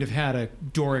 they wouldn't have had a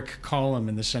Doric column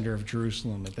in the center of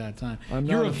Jerusalem at that time,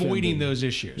 you're avoiding those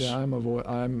issues. Yeah,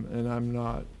 I'm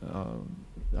not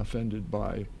offended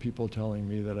by people telling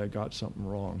me that I got something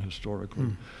wrong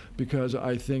historically, because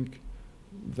I think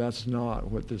that's not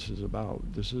what this is about.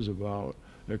 This is about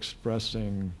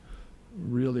expressing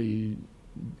really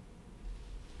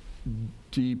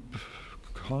deep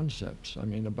concepts,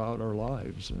 about our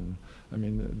lives. And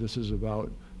this is about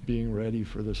being ready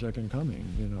for the second coming,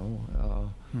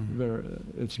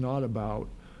 It's not about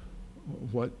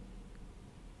what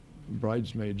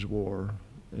bridesmaids wore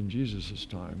in Jesus'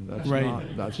 time.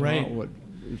 That's not what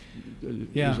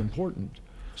is important.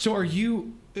 So are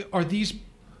these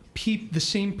the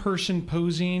same person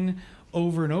posing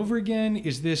over and over again?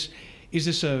 Is this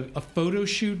a photo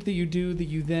shoot that you do that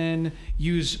you then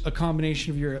use a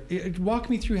combination of your... Walk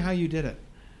me through how you did it.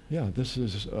 Yeah, this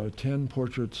is 10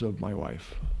 portraits of my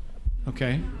wife.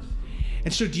 Okay.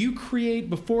 And so do you create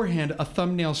beforehand a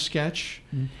thumbnail sketch,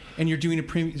 and you're doing a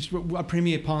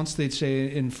premier-pense, they'd say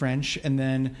in French, and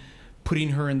then putting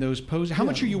her in those poses? How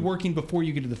much are you working before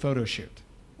you get to the photo shoot?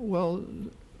 Well,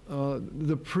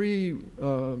 the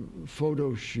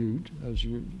pre-photo shoot, as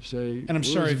you say... And I'm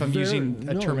sorry if I'm using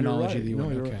a terminology that you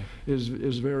want. Okay. Is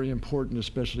very important,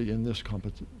 especially in this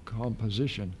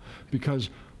composition, because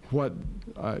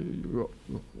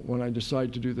when I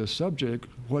decide to do this subject,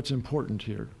 what's important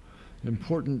here?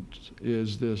 Important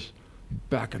is this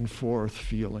back and forth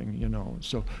feeling, you know.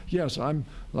 So yes, I'm,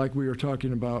 like we were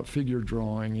talking about figure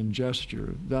drawing and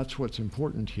gesture, that's what's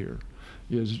important here,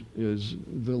 is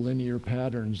the linear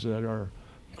patterns that are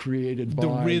created by the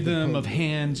rhythm of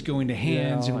hands going to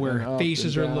hands, and where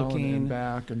faces are looking. And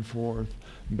back and forth,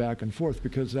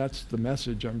 because that's the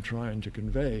message I'm trying to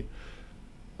convey.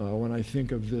 When I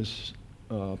think of this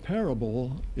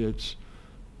parable, it's,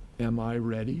 am I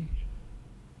ready?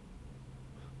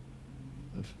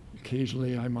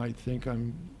 Occasionally I might think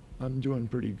I'm doing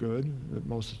pretty good, but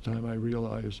most of the time I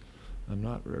realize I'm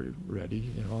not very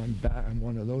ready. You know, I'm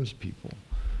one of those people.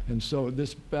 And so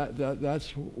that's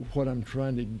what I'm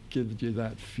trying to give you,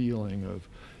 that feeling of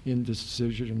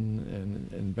indecision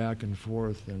and back and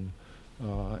forth, and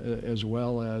as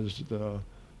well as the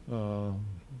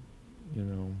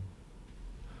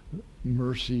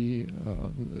mercy,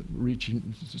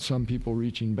 some people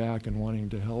reaching back and wanting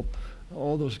to help,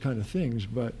 all those kind of things.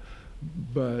 But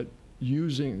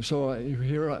using,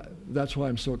 that's why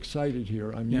I'm so excited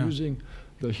here. I'm using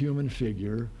the human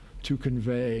figure to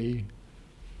convey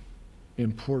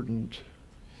important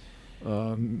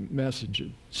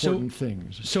messages, important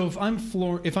things. So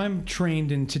if I'm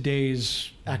trained in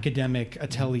today's academic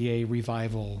atelier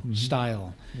revival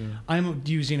style, I'm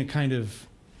using a kind of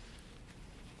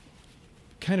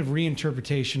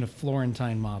reinterpretation of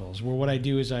Florentine models, where what I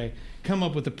do is I come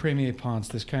up with the premier pense,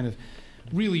 this kind of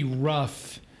really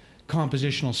rough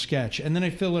compositional sketch, and then I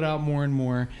fill it out more and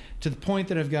more to the point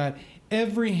that I've got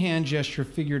every hand gesture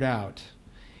figured out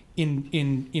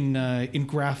in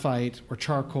graphite or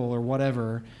charcoal or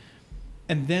whatever,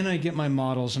 and then I get my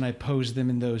models and I pose them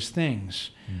in those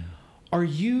things. Are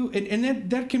you,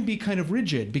 and that can be kind of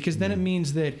rigid, because then it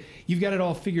means that you've got it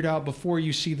all figured out before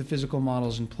you see the physical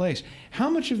models in place. How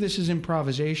much of this is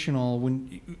improvisational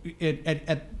when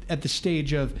at the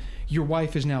stage of your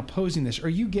wife is now posing this? Are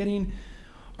you getting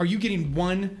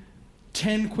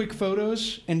 10 quick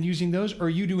photos and using those, or are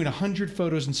you doing 100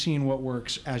 photos and seeing what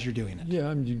works as you're doing it? Yeah,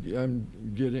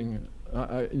 I'm getting,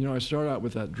 I start out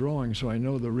with that drawing, so I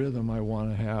know the rhythm I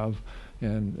want to have,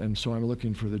 and so I'm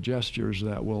looking for the gestures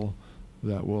that will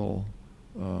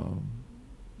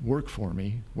work for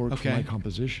me, for my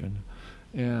composition.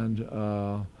 And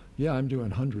I'm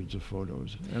doing hundreds of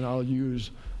photos, and I'll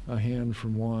use a hand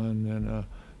from one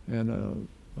and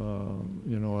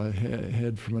a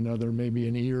head from another, maybe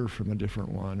an ear from a different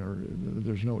one, or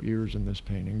there's no ears in this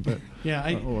painting, but there's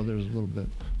a little bit.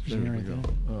 There we go.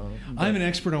 I'm an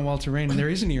expert on Walter Rane, and there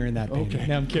is an ear in that painting. Okay.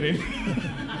 No, I'm kidding.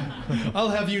 I'll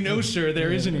have you know, sir,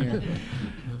 there is an ear.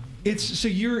 It's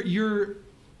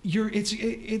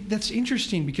that's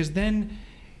interesting, because then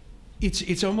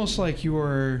it's almost like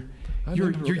you're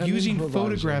using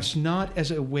photographs not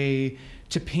as a way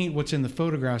to paint what's in the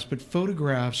photographs, but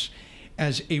photographs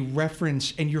as a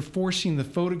reference, and you're forcing the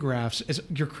photographs as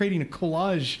you're creating a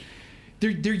collage.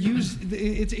 They're used.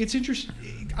 It's interesting.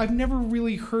 I've never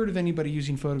really heard of anybody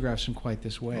using photographs in quite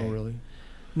this way. Oh, really?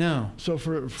 No. So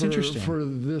for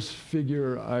this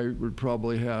figure, I would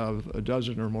probably have a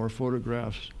dozen or more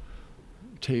photographs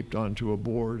taped onto a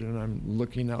board, and I'm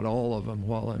looking at all of them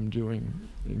while I'm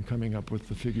coming up with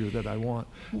the figure that I want.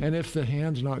 And if the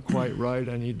hand's not quite right,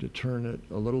 I need to turn it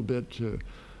a little bit to,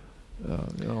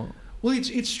 Well,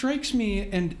 it strikes me,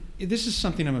 and this is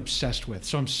something I'm obsessed with.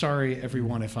 So I'm sorry,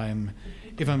 everyone, if I'm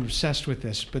obsessed with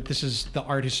this, but this is the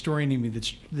art historian in me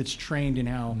that's trained in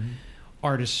how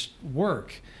artists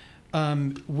work.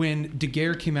 When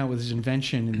Daguerre came out with his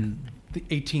invention in the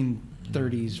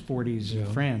 1830s, 40s in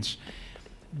France,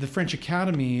 the French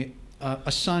Academy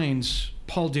assigns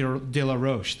Paul de la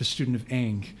Roche, the student of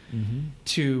Ingres,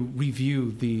 to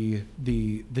review the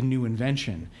new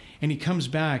invention. And he comes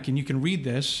back, and you can read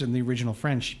this in the original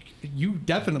French. You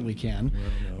definitely can.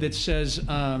 That says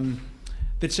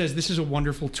this is a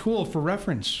wonderful tool for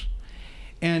reference.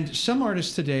 And some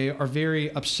artists today are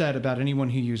very upset about anyone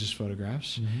who uses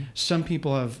photographs. Some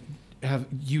people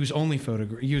use only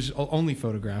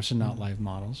photographs and not live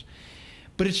models.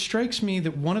 But it strikes me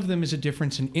that one of them is a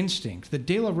difference in instinct. That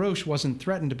De La Roche wasn't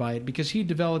threatened by it because he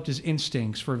developed his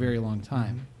instincts for a very long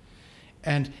time.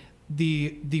 And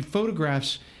the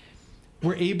photographs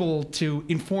were able to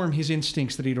inform his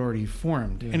instincts that he'd already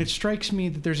formed. And it strikes me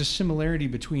that there's a similarity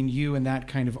between you and that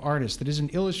kind of artist. That as an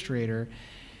illustrator,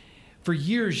 for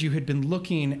years you had been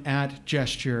looking at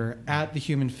gesture, at the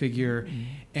human figure,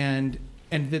 and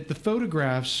that the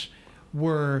photographs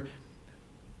were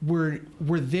were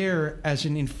there as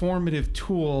an informative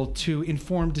tool to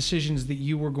inform decisions that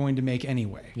you were going to make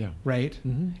anyway. Yeah. Right?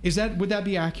 Mm-hmm. Would that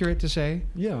be accurate to say?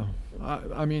 Yeah.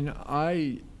 I mean,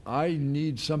 I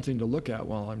need something to look at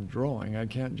while I'm drawing. I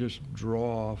can't just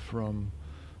draw from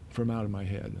out of my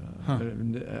head.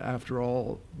 And after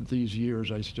all these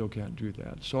years, I still can't do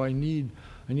that. So I need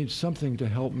something to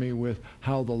help me with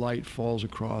how the light falls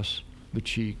across the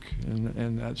cheek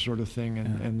and that sort of thing,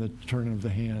 and the turn of the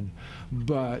hand.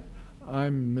 But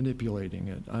I'm manipulating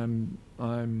it. I'm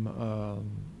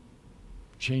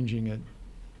changing it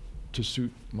to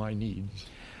suit my needs.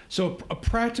 So a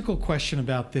practical question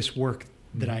about this work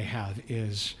that I have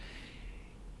is,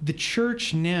 the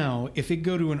church now, if they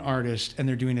go to an artist and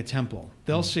they're doing a temple,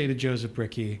 they'll say to Joseph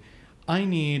Brickey, I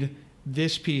need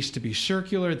this piece to be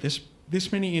circular, this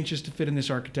many inches to fit in this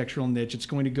architectural niche. It's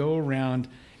going to go around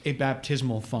a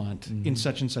baptismal font in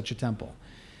such and such a temple.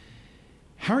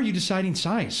 How are you deciding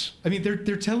size? I mean,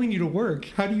 they're telling you to work.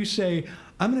 How do you say,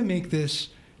 I'm going to make this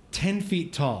 10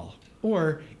 feet tall,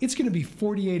 or it's going to be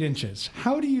 48 inches?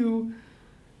 How do you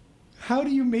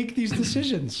make these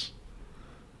decisions?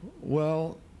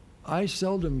 Well, I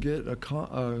seldom get a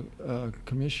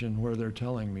commission where they're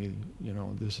telling me,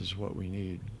 this is what we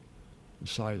need,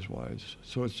 size-wise.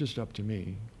 So it's just up to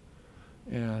me.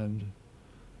 And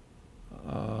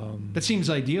that seems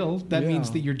ideal. That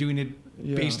means that you're doing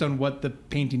it based on what the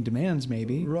painting demands,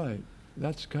 maybe. Right.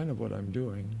 That's kind of what I'm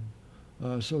doing.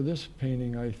 So this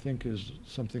painting, I think, is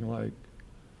something like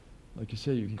you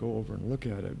say, you can go over and look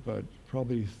at it, but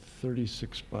probably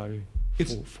 36 by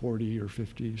 40 or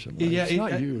 50, something like that. It's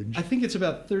not huge. I think it's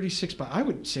about 36 by, I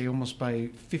would say almost by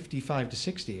 55 to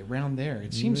 60, around there.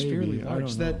 It seems fairly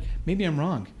large. Maybe I'm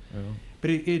wrong, but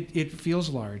it feels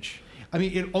large. I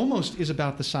mean, it almost is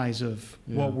about the size of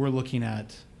what we're looking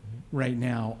at right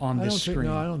now on this screen.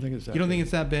 No, I don't think it's that big. You don't think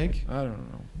it's that big? I don't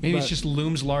know. Maybe it just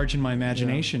looms large in my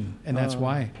imagination, and that's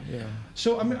why. Yeah.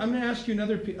 So I'm going to ask you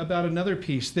about another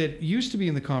piece that used to be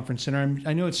in the conference center.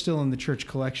 I know it's still in the church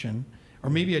collection, or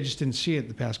maybe I just didn't see it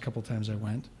the past couple times I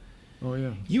went. Oh,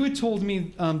 yeah. You had told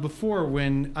me before,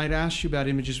 when I'd asked you about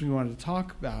images we wanted to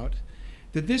talk about,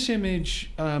 that this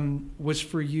image was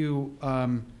for you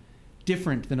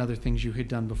different than other things you had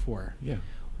done before. Yeah.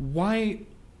 Why?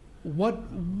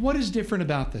 What is different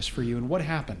about this for you, and what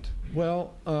happened?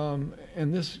 Well,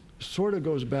 and this sort of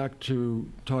goes back to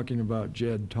talking about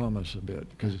Jed Thomas a bit,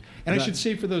 I should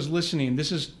say for those listening,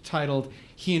 this is titled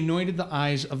 "He Anointed the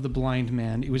Eyes of the Blind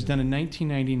Man." It was done in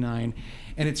 1999,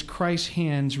 and it's Christ's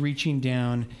hands reaching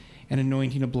down and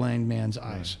anointing a blind man's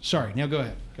eyes. Sorry, now go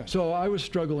ahead. So I was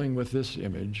struggling with this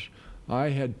image. I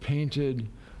had painted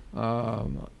this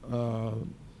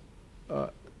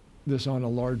on a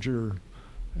larger.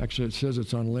 Actually, it says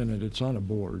it's on linen. It's on a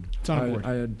board. It's on a board.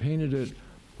 I had painted it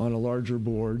on a larger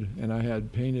board, and I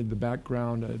had painted the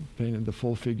background. I had painted the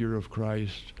full figure of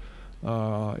Christ.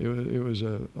 It was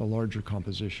a larger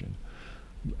composition,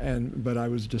 but I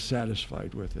was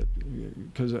dissatisfied with it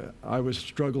because I was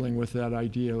struggling with that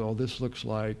idea. Oh, this looks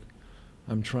like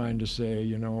I'm trying to say,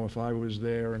 if I was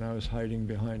there and I was hiding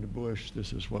behind a bush,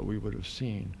 this is what we would have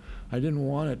seen. I didn't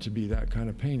want it to be that kind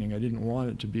of painting. I didn't want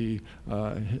it to be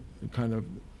kind of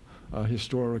a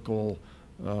historical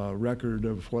record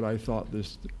of what I thought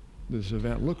this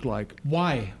event looked like.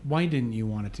 Why? Why didn't you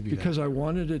want it to be because I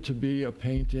wanted it to be a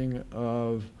painting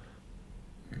of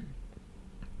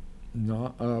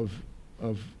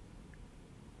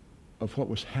what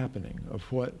was happening, of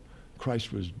what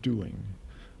Christ was doing,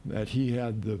 that he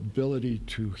had the ability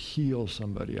to heal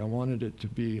somebody. I wanted it to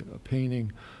be a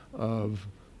painting of,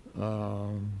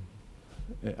 I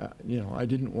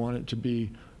didn't want it to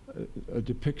be a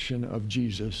depiction of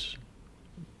Jesus,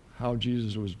 how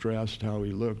Jesus was dressed, how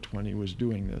he looked when he was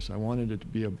doing this. I wanted it to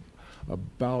be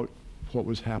about what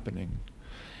was happening.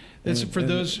 For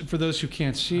those who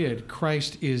can't see it,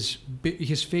 Christ his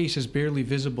face is barely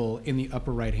visible in the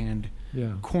upper right hand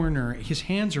corner. His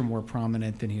hands are more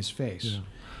prominent than his face. Yeah.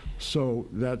 So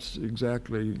that's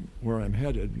exactly where I'm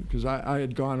headed, because I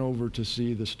had gone over to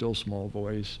see The Still Small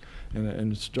Voice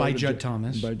and started by Judd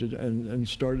Thomas, and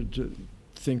started to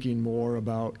thinking more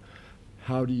about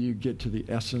how do you get to the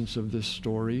essence of this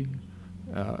story,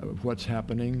 what's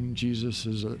happening. Jesus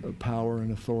is a power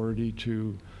and authority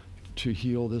to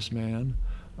heal this man,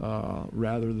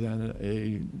 rather than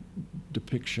a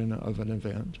depiction of an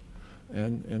event,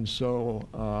 and so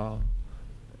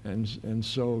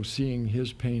seeing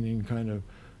his painting kind of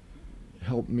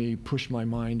helped me push my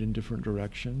mind in different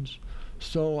directions.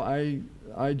 So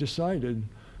I decided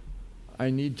I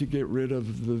need to get rid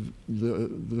of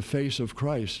the face of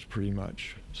Christ, pretty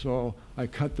much. So I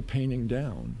cut the painting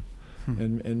down,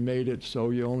 and made it so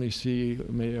you only see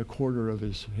maybe a quarter of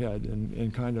his head,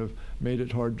 and kind of made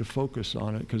it hard to focus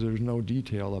on it because there's no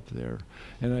detail up there.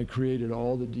 And I created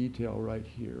all the detail right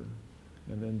here,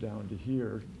 and then down to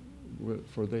here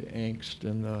for the angst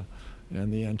and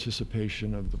the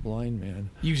anticipation of the blind man.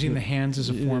 Using the hands as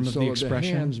a form of the expression?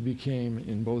 So the hands became,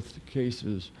 in both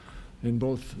cases, in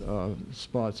both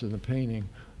spots in the painting,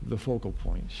 the focal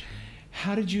points.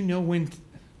 How did you know when...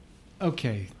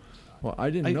 Okay. Well, I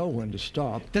didn't know when to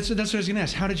stop. That's what I was going to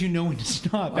ask. How did you know when to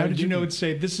stop? How did you know to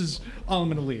say, this is all I'm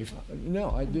going to leave?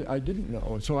 No, I didn't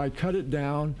know. So I cut it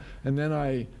down, and then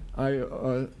I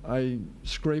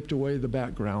scraped away the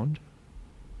background,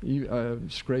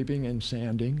 scraping and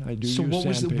sanding. I do use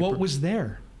sandpaper. What was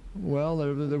there? Well,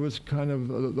 there was kind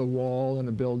of the wall and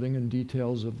the building and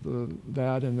details of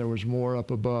that, and there was more up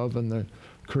above and the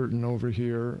curtain over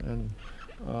here, and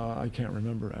I can't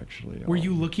remember actually. Were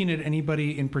you looking at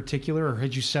anybody in particular, or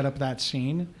had you set up that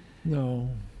scene?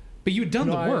 No. But you had done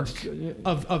the work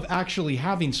of actually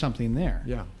having something there.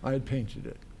 Yeah, I had painted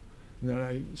it. And then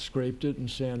I scraped it and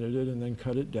sanded it and then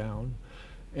cut it down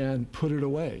and put it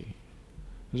away.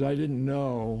 Because I didn't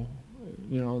know,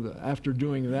 after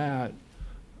doing that,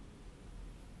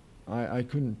 I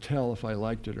couldn't tell if I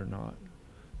liked it or not.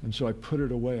 And so I put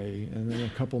it away, and then a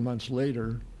couple months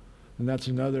later, and that's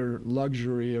another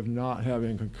luxury of not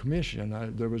having a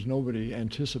commission. There was nobody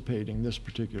anticipating this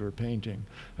particular painting.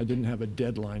 I didn't have a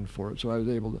deadline for it, so I was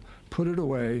able to put it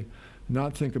away,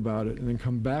 not think about it, and then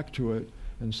come back to it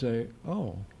and say,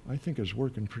 oh, I think it's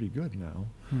working pretty good now.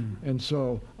 And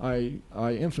so I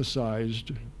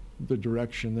emphasized the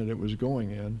direction that it was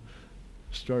going in,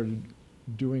 started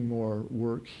doing more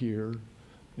work here,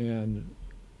 and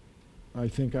I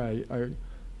think I'd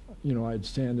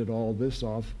sanded all this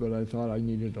off, but I thought I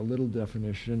needed a little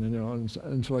definition,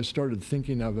 and so I started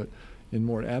thinking of it in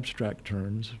more abstract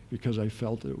terms because I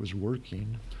felt it was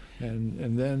working,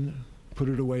 and then put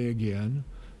it away again,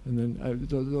 and then I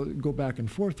go back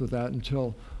and forth with that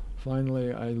until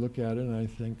finally I look at it and I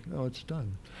think, oh, it's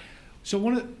done.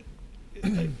 So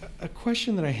a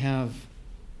question that I have,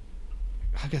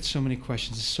 I've got so many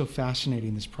questions. It's so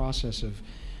fascinating, this process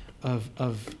of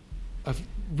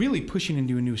really pushing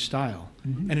into a new style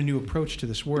and a new approach to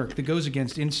this work that goes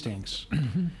against instincts.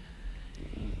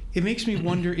 It makes me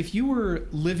wonder, if you were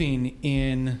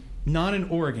living not in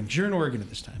Oregon, 'cause you're in Oregon at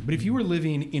this time, but if you were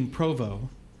living in Provo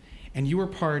and you were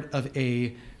part of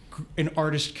an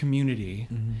artist community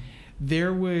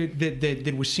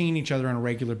that was seeing each other on a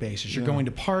regular basis. You're going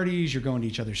to parties, you're going to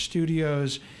each other's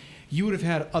studios. You would have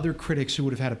had other critics who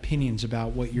would have had opinions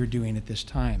about what you're doing at this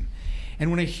time.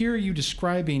 And when I hear you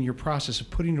describing your process of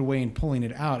putting it away and pulling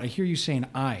it out, I hear you saying,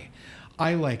 I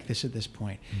like this at this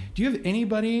point. Do you have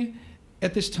anybody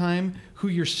at this time who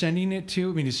you're sending it to?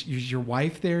 I mean, is your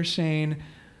wife there saying,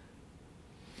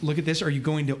 look at this? Are you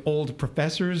going to old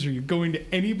professors? Are you going to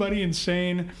anybody and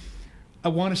saying, I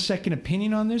want a second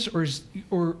opinion on this? Or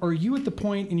are you at the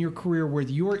point in your career where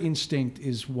your instinct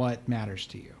is what matters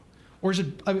to you? Or is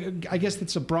it, I guess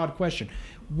that's a broad question.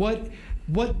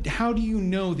 How do you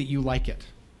know that you like it?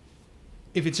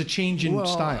 If it's a change in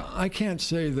style? I can't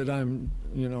say that I'm,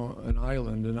 an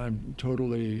island and I'm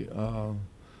totally,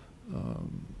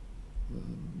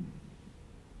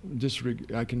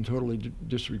 I can totally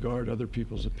disregard other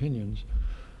people's opinions.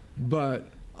 But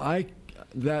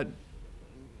that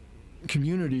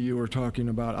community you were talking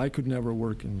about, I could never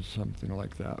work in something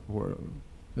like that.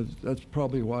 That's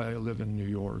probably why I live in New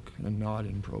York and not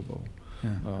in Provo.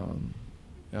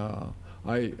 Yeah.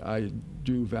 I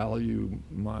do value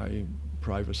my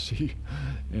privacy,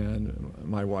 and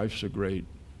my wife's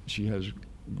she has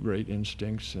great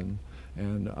instincts,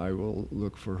 and I will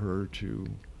look for her to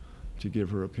give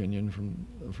her opinion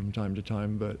from time to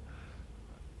time. But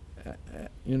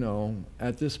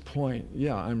at this point,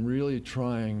 I'm really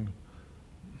trying.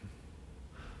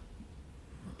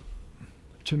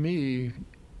 To me,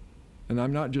 and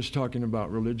I'm not just talking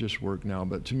about religious work now,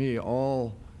 but to me,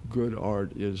 all good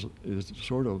art is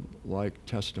sort of like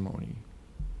testimony.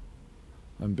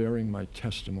 I'm bearing my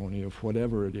testimony of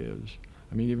whatever it is.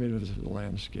 I mean, even if it's a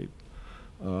landscape.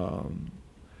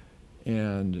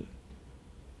 And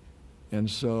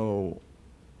so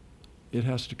it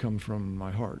has to come from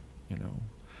my heart,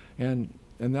 And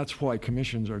that's why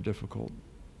commissions are difficult.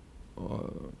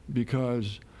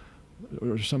 Because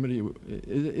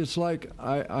it's like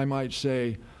I might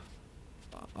say,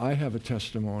 I have a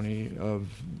testimony of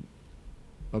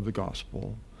the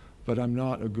gospel, but I'm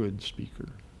not a good speaker.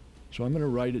 So I'm going to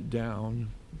write it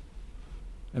down,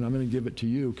 and I'm going to give it to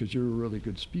you because you're a really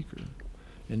good speaker,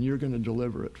 and you're going to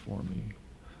deliver it for me.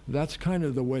 That's kind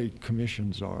of the way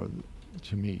commissions are.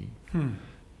 to me.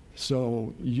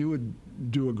 So you would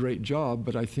do a great job,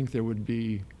 but I think there would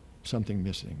be something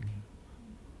missing.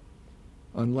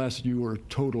 Unless you were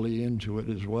totally into it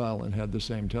as well and had the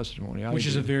same testimony. Which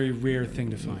is a very rare thing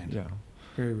to find. Yeah.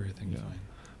 Very rare thing to find.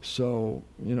 So,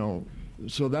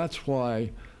 so that's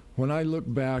why when I look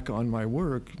back on my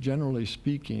work, generally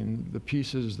speaking, the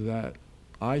pieces that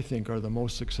I think are the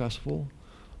most successful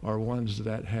are ones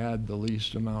that had the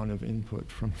least amount of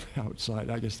input from the outside.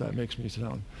 I guess that makes me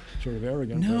sound sort of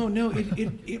arrogant. No,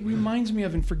 it reminds me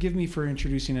of, and forgive me for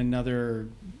introducing another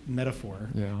metaphor,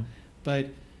 but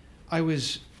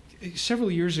several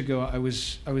years ago, I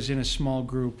was in a small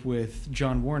group with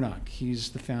John Warnock. He's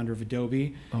the founder of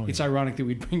Adobe. It's ironic that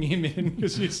we'd bring him in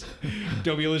because he's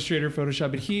Adobe Illustrator,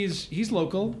 Photoshop, but he's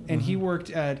local, and he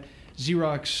worked at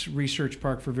Xerox Research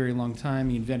Park for a very long time.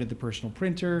 He invented the personal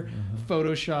printer,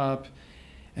 Photoshop,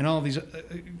 and all these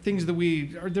things that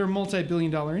they're a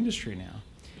multi-billion-dollar industry now.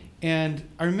 And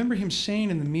I remember him saying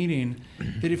in the meeting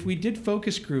that if we did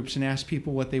focus groups and asked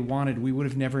people what they wanted, we would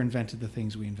have never invented the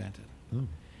things we invented.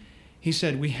 He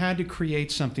said we had to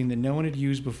create something that no one had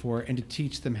used before and to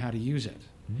teach them how to use it.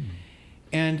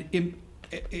 And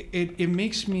it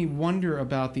makes me wonder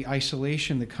about the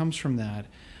isolation that comes from that,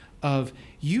 of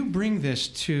you bring this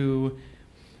to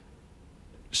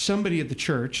somebody at the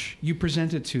church, you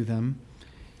present it to them,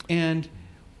 and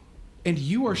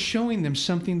you are showing them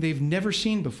something they've never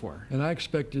seen before. And I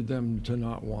expected them to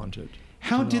not want it.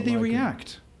 How did they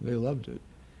react? They loved it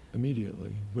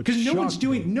immediately. Because no one's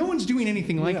doing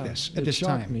anything like this at this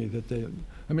time. It shocked me that they.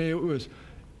 I mean, it was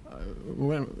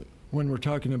when we're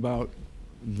talking about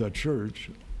the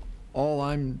church, all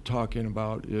I'm talking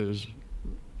about is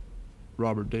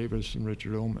Robert Davis and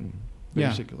Richard Ullman,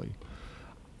 basically.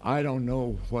 I don't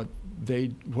know what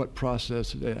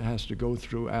process it has to go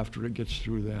through after it gets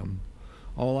through them.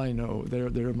 All I know,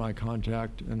 they're my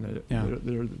contact, and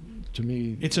they're to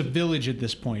me. It's a village at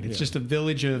this point. It's just a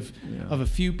village of a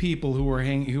few people who are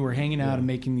hanging out and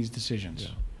making these decisions.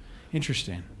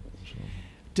 Interesting. So.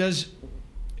 Does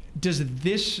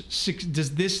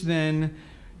this then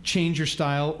change your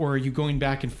style, or are you going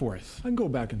back and forth? I can go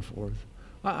back and forth.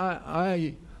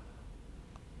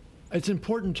 It's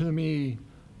important to me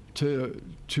to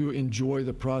enjoy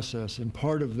the process, and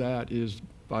part of that is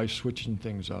by switching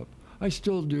things up. I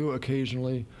still do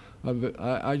occasionally.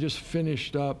 I just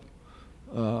finished up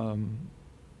while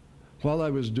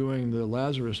I was doing the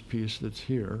Lazarus piece that's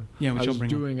here. I was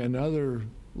doing another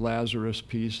Lazarus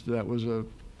piece that was a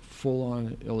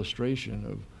full-on illustration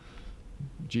of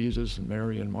Jesus and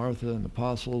Mary and Martha and the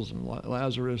apostles and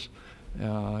Lazarus,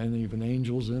 and even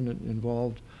angels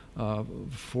involved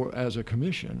as a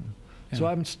commission. So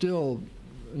I'm still,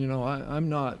 I'm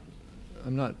not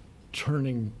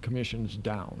turning commissions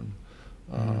down.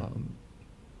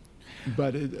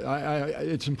 But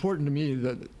it's important to me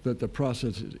that the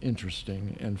process is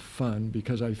interesting and fun,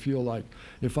 because I feel like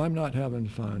if I'm not having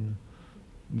fun,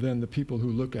 then the people who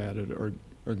look at it are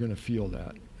going to feel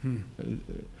that.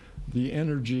 The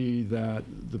energy that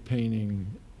the painting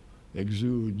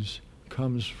exudes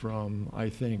comes from, I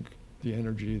think, the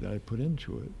energy that I put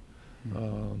into it.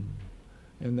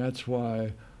 And that's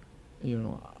why,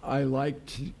 I like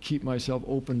to keep myself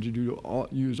open to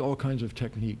use all kinds of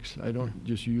techniques. I don't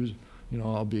just use,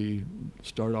 I'll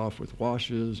start off with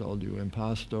washes, I'll do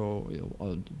impasto,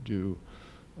 I'll do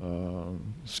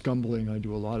scumbling. I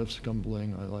do a lot of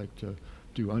scumbling. I like to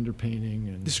do underpainting.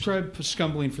 And describe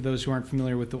scumbling for those who aren't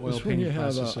familiar with the oil painting process. When you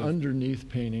have an underneath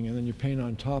painting and then you paint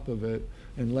on top of it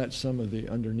and let some of the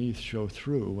underneath show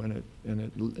through, and it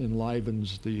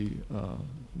enlivens the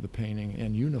painting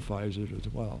and unifies it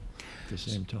as well at the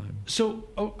same time. So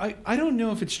I don't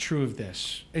know if it's true of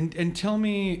this, and tell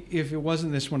me if it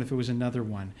wasn't this one, if it was another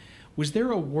one. Was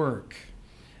there a work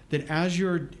that as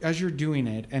you're doing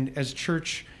it, and as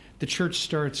the church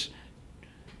starts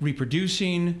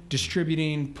reproducing,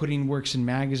 distributing, putting works in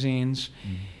magazines,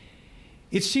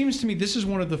 it seems to me this is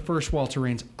one of the first Walter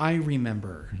Ranes I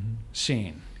remember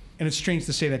seeing. And it's strange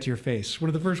to say that to your face. One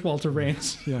of the first Walter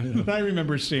Ranes that I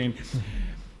remember seeing.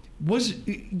 Was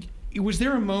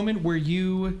there a moment where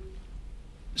you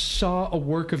saw a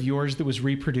work of yours that was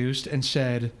reproduced and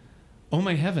said, oh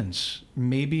my heavens,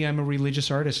 maybe I'm a religious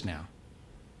artist now?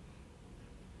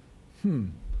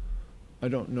 I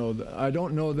don't know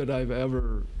that I've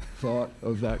ever thought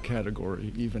of that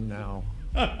category, even now.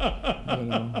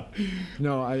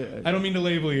 No, I don't mean to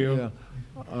label you.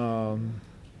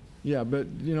 But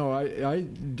I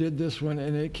did this one,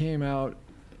 and it came out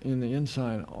in the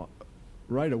InSign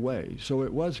right away. So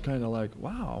it was kind of like,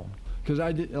 wow. because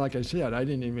like I said, I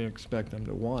didn't even expect them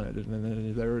to want it, and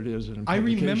then there it is in I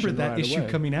publication remember that right issue away.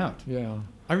 coming out. Yeah.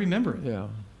 I remember it. Yeah.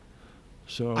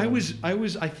 So I was,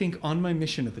 I think, on my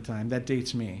mission at the time. That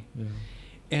dates me. Yeah.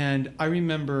 And I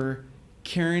remember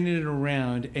carrying it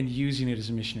around and using it as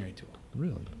a missionary tool.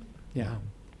 Really? Yeah. Wow.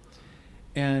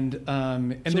 And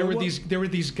So there were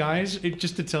these guys.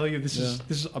 Just to tell you, this Yeah.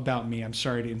 is about me. I'm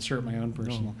sorry to insert my own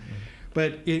personal. No.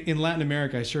 But in Latin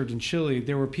America, I served in Chile.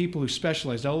 There were people who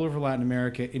specialized all over Latin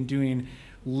America in doing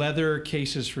leather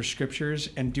cases for scriptures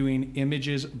and doing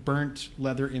images, burnt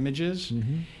leather images.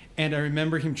 Mm-hmm. And I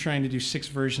remember him trying to do 6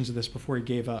 versions of this before he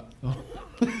gave up. Oh.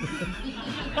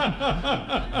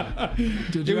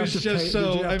 It was just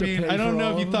so, I mean, I don't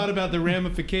know if you thought about the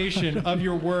ramification of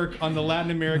your work on the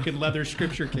Latin American leather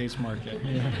scripture case market.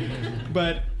 Yeah.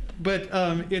 But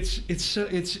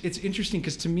it's interesting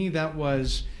because to me that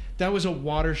was a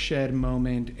watershed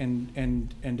moment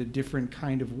and a different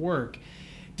kind of work.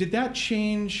 Did that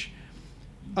change?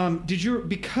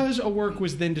 Because a work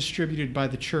was then distributed by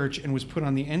the church and was put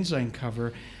on the Ensign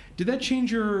cover, did that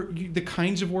change the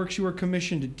kinds of works you were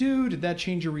commissioned to do? Did that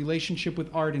change your relationship with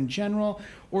art in general,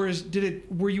 or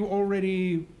were you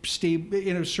already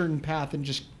in a certain path and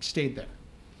just stayed there?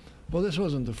 Well, this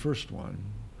wasn't the first one.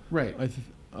 Right.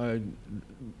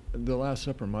 The Last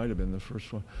Supper might have been the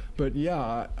first one, but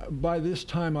yeah, by this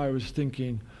time I was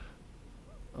thinking,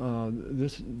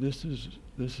 this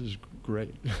is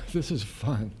great. This is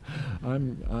fun.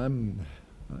 I'm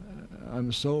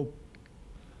so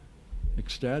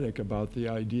ecstatic about the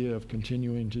idea of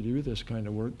continuing to do this kind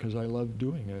of work because I love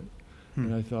doing it.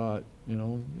 And I thought,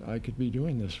 I could be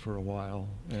doing this for a while,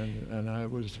 and I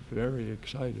was very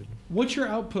excited. What's your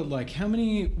output like? How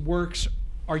many works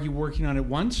are you working on at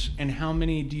once, and how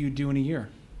many do you do in a year?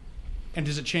 And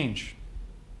does it change?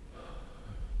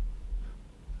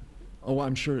 Oh,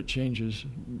 I'm sure it changes.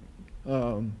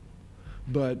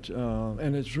 But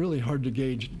it's really hard to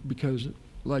gauge because,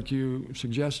 like you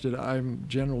suggested, I'm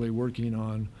generally working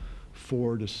on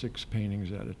 4 to 6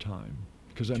 paintings at a time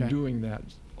because I'm doing that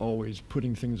always,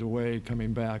 putting things away,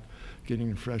 coming back,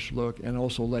 getting a fresh look, and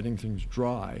also letting things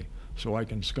dry so I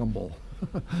can scumble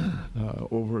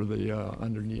over the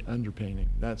underpainting,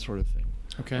 that sort of thing.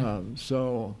 Okay.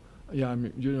 So, yeah,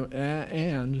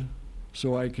 and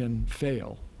so I can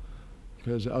fail.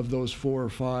 Because of those 4 or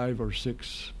 5 or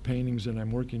 6 paintings that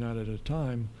I'm working on at a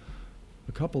time,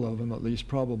 a couple of them at least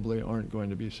probably aren't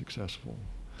going to be successful.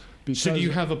 So do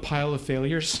you have a pile of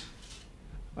failures?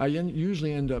 I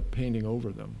usually end up painting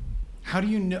over them. How do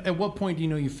you know? At what point do you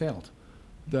know you failed?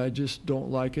 That I just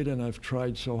don't like it, and I've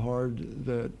tried so hard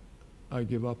that I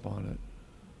give up on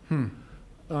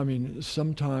it. I mean,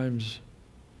 sometimes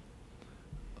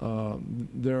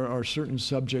there are certain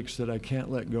subjects that I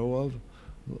can't let go of.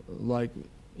 Like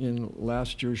in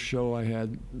last year's show, I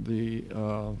had the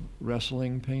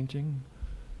wrestling painting,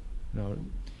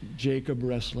 Jacob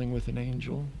wrestling with an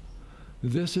angel.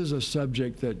 This is a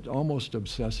subject that almost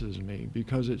obsesses me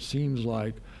because it seems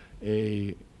like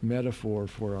a metaphor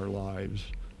for our lives.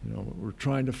 We're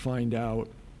trying to find out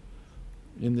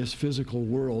in this physical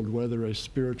world whether a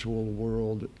spiritual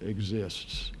world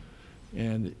exists.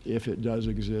 And if it does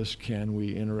exist, can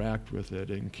we interact with it,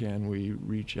 and can we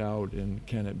reach out, and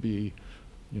can it be,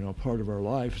 part of our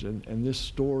lives? And this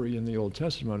story in the Old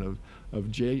Testament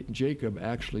of Jacob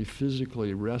actually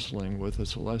physically wrestling with a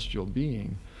celestial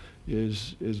being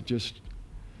is just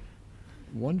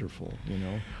wonderful,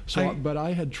 So, but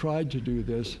I had tried to do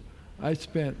this. I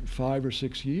spent 5 or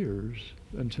 6 years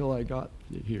until I got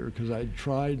here because I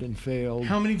tried and failed.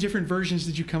 How many different versions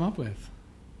did you come up with?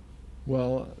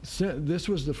 Well, this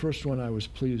was the first one I was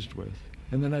pleased with,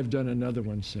 and then I've done another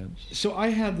one since. So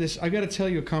I got to tell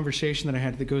you a conversation that I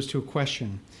had that goes to a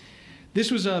question. This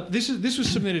was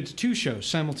submitted to 2 shows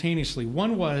simultaneously.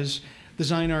 One was the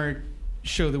Zine Art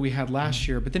show that we had last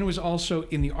year, but then it was also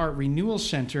in the Art Renewal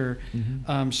Center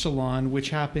salon, which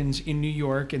happens in New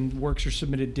York, and works are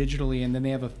submitted digitally, and then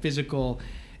they have a physical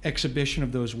exhibition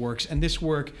of those works. And this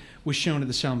work was shown at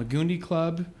the Salmagundi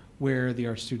Club, where the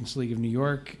Art Students League of New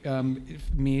York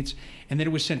meets, and then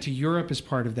it was sent to Europe as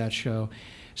part of that show.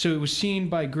 So it was seen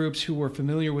by groups who were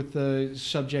familiar with the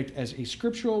subject as a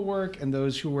scriptural work, and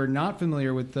those who were not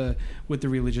familiar with the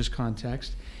religious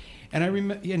context. And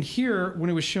and here, when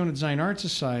it was shown at Zine Art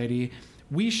Society,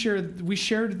 we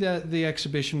shared that the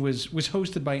exhibition was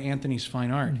hosted by Anthony's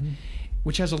Fine Art,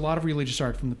 which has a lot of religious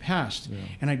art from the past. Yeah.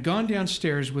 And I'd gone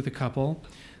downstairs with a couple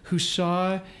who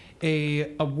saw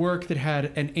a work that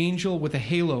had an angel with a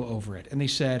halo over it. And they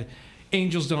said,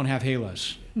 angels don't have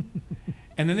halos.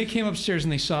 And then they came upstairs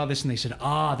and they saw this and they said,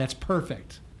 that's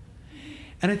perfect.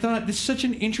 And I thought this is such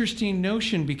an interesting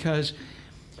notion because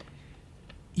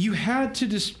you had to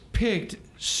depict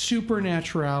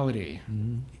supernaturality,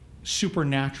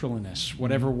 supernaturalness,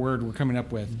 whatever word we're coming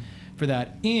up with for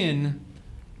that, in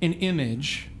an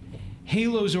image.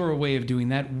 Halos are a way of doing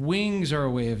that. Wings are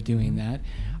a way of doing that.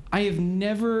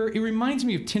 It reminds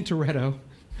me of Tintoretto,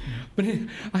 but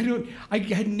I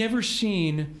had never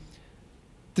seen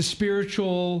the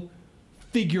spiritual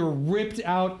figure ripped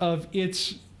out of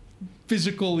its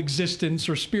physical existence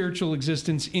or spiritual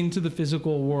existence into the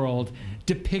physical world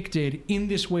depicted in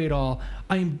this way at all.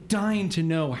 I am dying to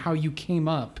know how you came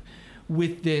up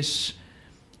with this.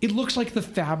 It looks like the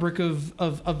fabric of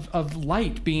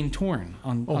light being torn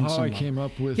on how some I level. came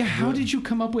up with... Yeah, how did you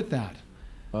come up with that?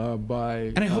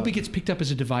 And I hope it gets picked up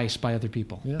as a device by other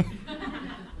people. Yeah.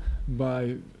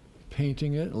 By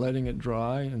painting it, letting it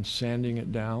dry, and sanding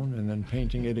it down, and then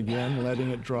painting it again,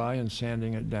 letting it dry, and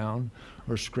sanding it down,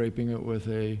 or scraping it with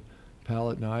a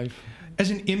palette knife.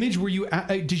 As an image,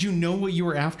 did you know what you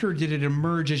were after, or did it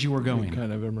emerge as you were going? It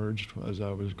kind of emerged as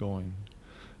I was going.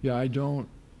 Yeah, I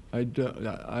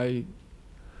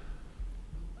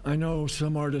know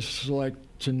some artists like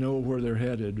to know where they're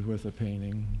headed with a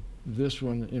painting. This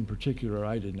one in particular,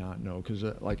 I did not know, because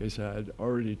like I said, I'd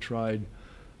already tried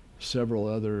several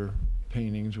other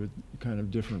paintings with kind of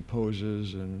different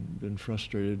poses and been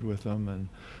frustrated with them. And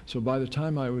so by the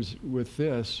time I was with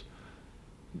this,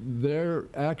 there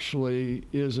actually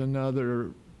is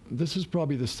this is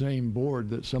probably the same board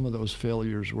that some of those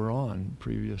failures were on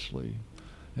previously.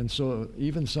 And so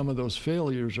even some of those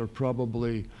failures are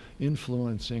probably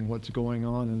influencing what's going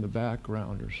on in the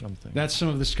background or something. That's some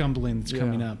of the scumbling that's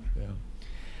coming up. Yeah.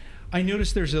 I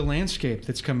noticed there's a landscape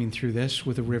that's coming through this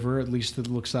with a river, at least it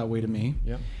looks that way to me.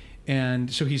 Yeah. And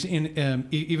so he's in,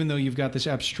 even though you've got this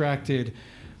abstracted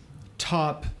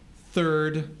top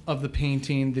third of the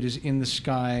painting that is in the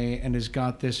sky and has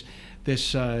got this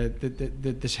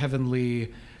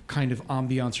heavenly kind of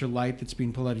ambiance or light that's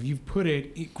being pulled out of. You've put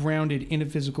it grounded in a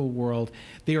physical world.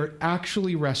 They are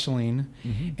actually wrestling.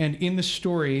 And in the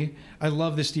story, I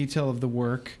love this detail of the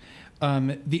work.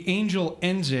 The angel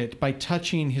ends it by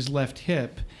touching his left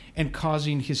hip and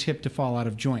causing his hip to fall out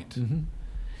of joint.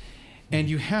 And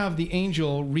you have the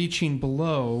angel reaching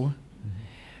below.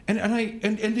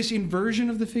 And this inversion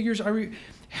of the figures.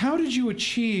 How did you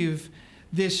achieve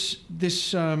this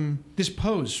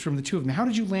pose from the two of them? How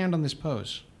did you land on this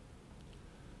pose?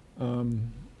 I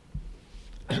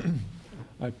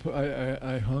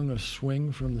hung a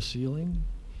swing from the ceiling,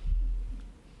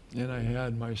 and I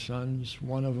had my sons,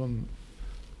 one of them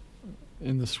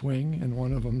in the swing and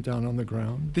one of them down on the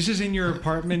ground. This is in your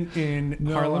apartment in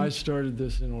Harlem? No, I started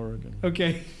this in Oregon.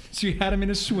 Okay, so you had him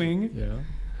in a swing. Yeah.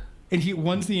 And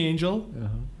one's the angel.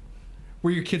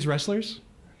 Were your kids wrestlers?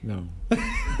 No.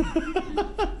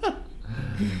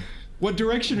 What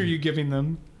direction are you giving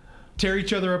them? Tear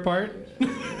each other apart?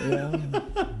 Yeah.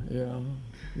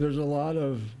 There's a lot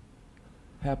of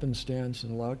happenstance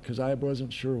and luck, because I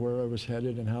wasn't sure where I was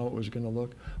headed and how it was going to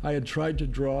look. I had tried to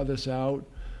draw this out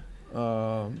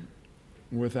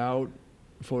without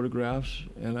photographs,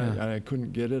 and I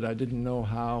couldn't get it. I didn't know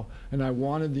how. And I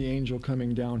wanted the angel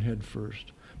coming down head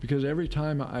first, because every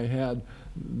time I had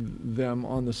them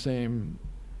on the same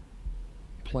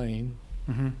plane,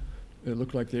 it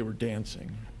looked like they were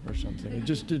dancing or something. It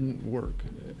just didn't work.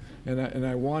 And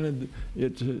I wanted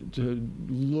it to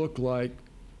look like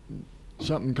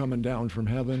something coming down from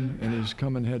heaven, and he's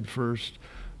coming head first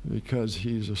because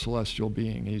he's a celestial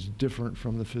being. He's different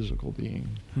from the physical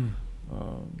being.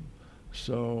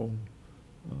 So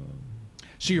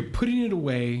you're putting it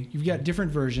away. You've got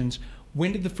different versions.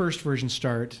 When did the first version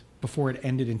start before it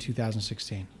ended in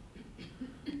 2016?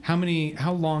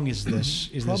 How long is this?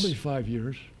 Probably 5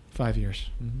 years. 5 years.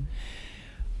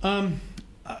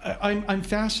 I'm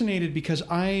fascinated because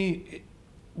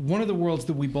one of the worlds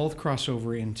that we both cross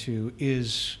over into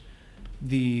is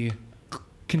the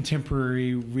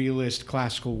contemporary realist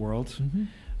classical world.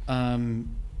 And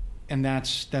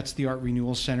that's the Art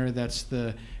Renewal Center. That's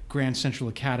the Grand Central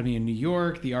Academy in New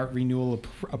York, the Art Renewal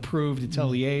approved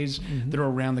ateliers that are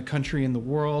around the country and the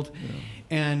world.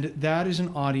 And that is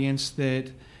an audience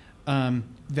that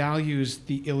values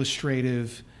the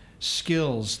illustrative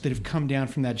skills that have come down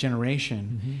from that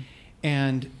generation.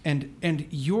 And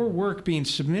your work being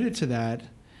submitted to that,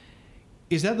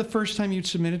 is that the first time you'd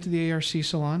submitted to the ARC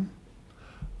Salon?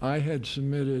 I had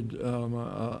submitted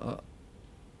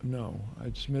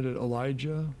I'd submitted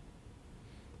Elijah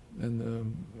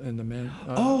and the man.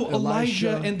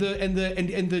 Elijah and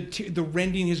the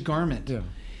rending his garment. Yeah.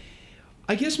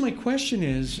 I guess my question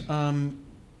is,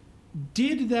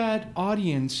 did that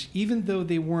audience, even though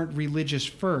they weren't religious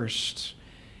first,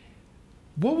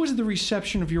 what was the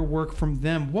reception of your work from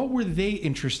them? What were they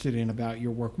interested in about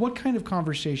your work? What kind of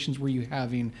conversations were you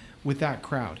having with that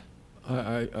crowd?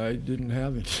 I didn't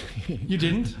have it. You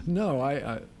didn't? No,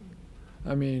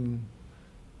 I mean,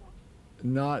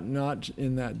 not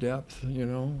in that depth,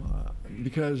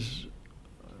 because,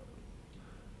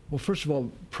 well, first of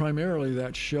all, primarily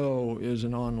that show is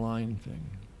an online thing.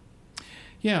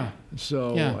 Yeah.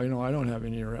 So, yeah. I don't have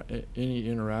any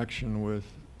interaction with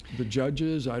the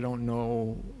judges. I don't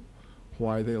know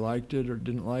why they liked it or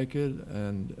didn't like it,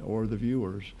 or the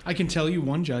viewers. I can tell you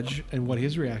one judge and what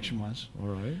his reaction was. All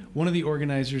right. One of the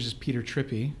organizers is Peter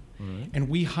Trippi, All right. and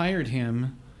we hired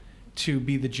him to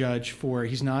be the judge for,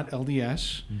 he's not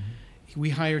LDS, we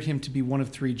hired him to be one of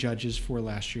 3 judges for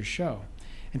last year's show.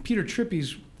 And Peter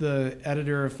Trippi's the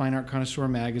editor of Fine Art Connoisseur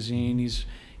magazine. He's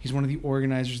one of the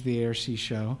organizers of the ARC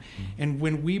show. And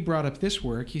when we brought up this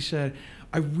work, he said,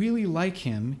 I really like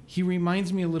him. He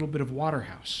reminds me a little bit of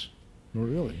Waterhouse. Oh,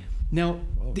 really? Now,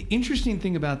 the interesting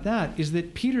thing about that is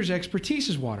that Peter's expertise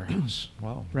is Waterhouse.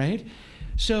 Wow. Right?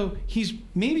 So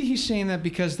maybe he's saying that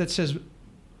because that says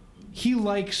he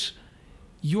likes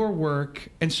your work,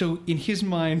 and so in his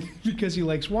mind, because he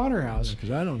likes Waterhouse.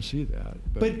 Because I don't see that.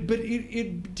 But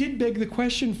it did beg the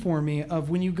question for me of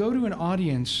when you go to an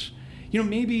audience,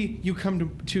 maybe you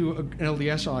come to an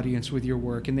LDS audience with your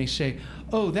work and they say,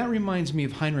 oh, that reminds me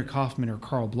of Heinrich Hoffmann or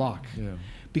Karl Bloch. Yeah.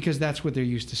 Because that's what they're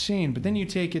used to seeing. But then you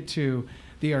take it to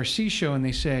the RC show and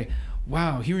they say,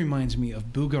 wow, he reminds me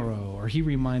of Bouguereau, or he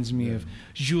reminds me of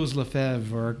Jules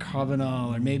Lefebvre or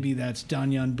Carbonell, or maybe that's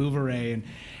Dagnan Bouveret,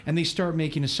 and they start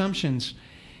making assumptions.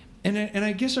 And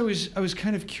I guess I was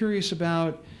kind of curious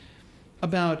about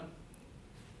the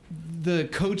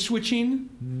code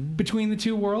switching between the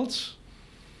two worlds,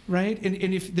 right?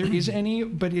 And if there is any,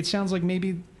 but it sounds like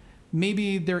maybe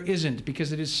there isn't,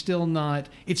 because it is still not.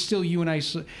 It's still you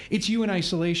in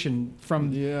isolation from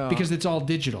because it's all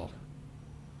digital.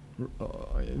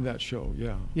 In that show,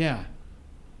 yeah. Yeah.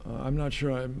 I'm not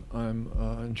sure I'm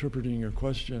interpreting your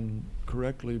question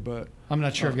correctly, but I'm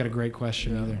not sure I've got a great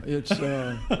question either. It's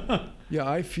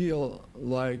I feel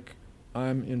like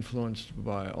I'm influenced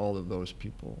by all of those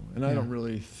people, and I don't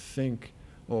really think,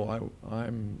 I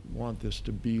want this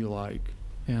to be like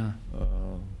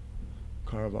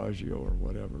Caravaggio or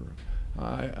whatever.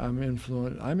 I'm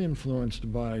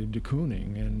influenced by de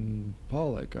Kooning and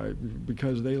Pollock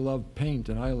because they love paint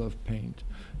and I love paint,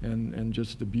 and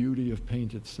just the beauty of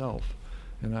paint itself,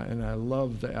 and I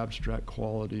love the abstract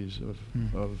qualities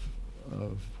of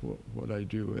what I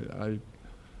do.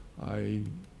 I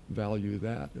value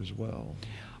that as well.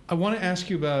 I want to ask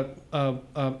you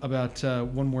about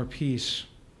one more piece,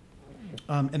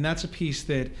 and that's a piece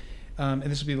that. And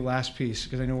this will be the last piece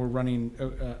because I know we're running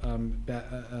out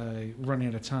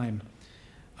of time.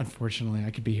 Unfortunately,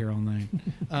 I could be here all night.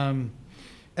 And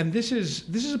this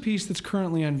is a piece that's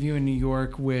currently on view in New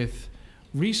York with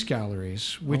Reese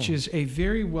Galleries, which is a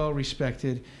very well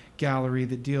respected gallery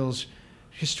that deals.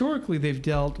 Historically, they've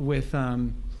dealt with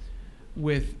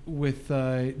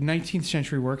 19th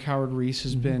century work. Howard Reese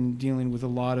has been dealing with a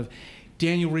lot of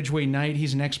Daniel Ridgway Knight.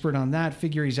 He's an expert on that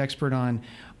figure. He's expert on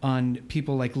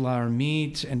people like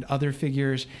L'Hermite and other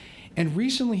figures. And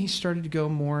recently he started to go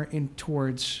more in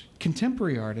towards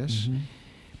contemporary artists.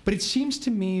 But it seems to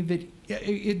me that,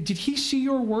 did he see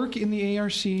your work in the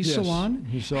ARC salon?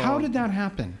 He saw. How did that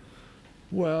happen?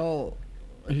 Well,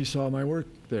 he saw my work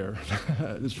there,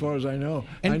 as far as I know.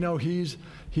 And I know he's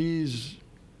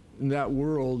in that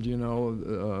world,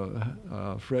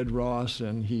 Fred Ross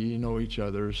and he know each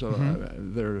other, so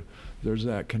there's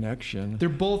that connection. They're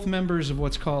both members of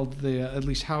what's called at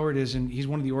least Howard is, and he's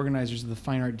one of the organizers of the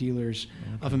Fine Art Dealers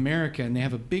of America, and they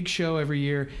have a big show every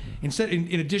year. In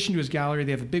addition to his gallery,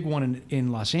 they have a big one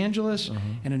in Los Angeles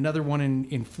and another one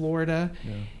in Florida,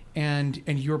 and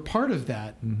you're part of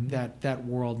that that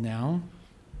world now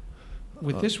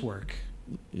with this work.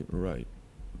 Right,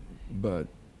 but.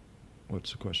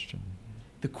 What's the question?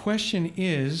 The question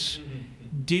is,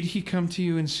 did he come to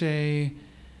you and say,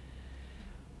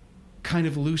 kind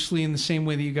of loosely in the same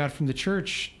way that you got from the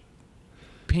church,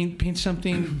 paint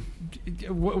something, I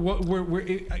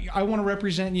want to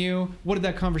represent you? What did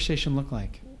that conversation look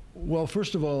like? Well,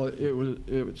 first of all, it was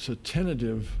a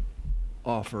tentative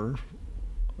offer.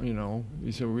 He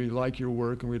said, we like your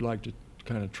work and we'd like to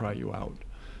kind of try you out.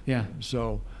 Yeah.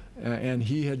 So. And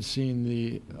he had seen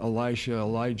the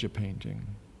Elijah painting.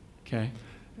 Okay.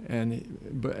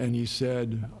 And he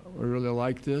said, I really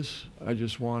like this. I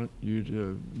just want you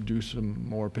to do some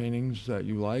more paintings that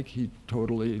you like. He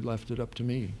totally left it up to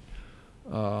me.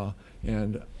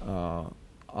 And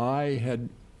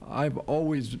I've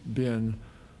always been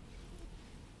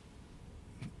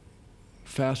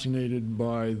fascinated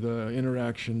by the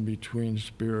interaction between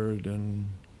spirit and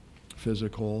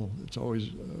physical. It's always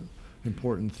an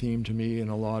important theme to me in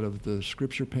a lot of the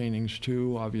scripture paintings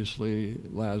too, obviously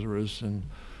Lazarus and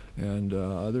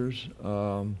others.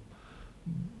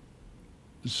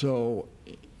 So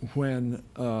when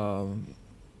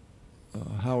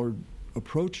Howard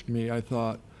approached me, I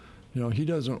thought, he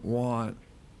doesn't want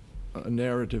a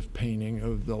narrative painting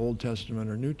of the Old Testament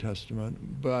or New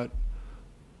Testament, but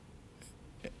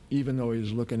even though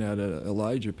he's looking at an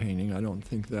Elijah painting, I don't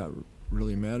think that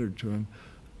really mattered to him.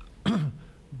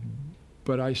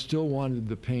 But I still wanted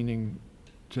the painting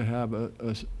to have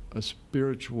a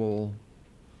spiritual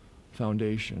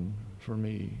foundation for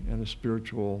me and a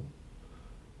spiritual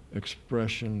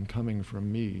expression coming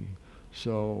from me.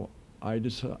 So I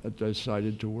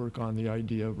decided to work on the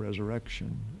idea of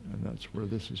resurrection, and that's where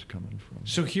this is coming from.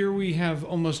 So here we have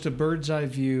almost a bird's eye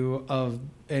view of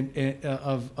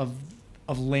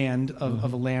land,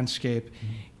 of a landscape,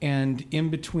 and in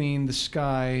between the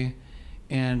sky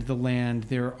and the land,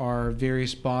 there are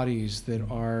various bodies that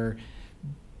are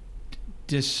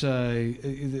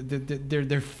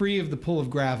they're free of the pull of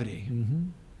gravity.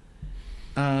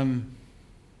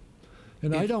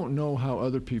 And I don't know how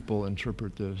other people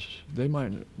interpret this. They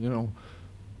might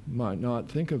not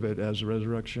think of it as a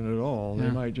resurrection at all. Yeah.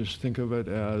 They might just think of it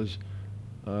as,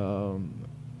 I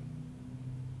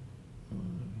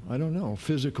don't know,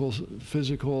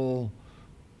 physical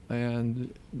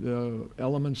and the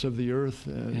elements of the earth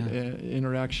and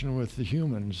interaction with the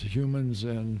humans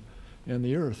and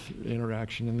the earth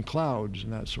interaction and the clouds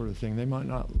and that sort of thing. They might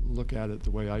not look at it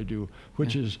the way I do,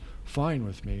 which is fine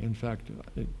with me. In fact,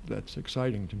 that's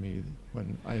exciting to me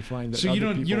when I find that. So you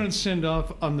don't send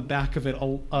off on the back of it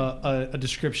a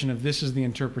description of this is the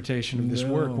interpretation of this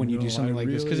work when you do something like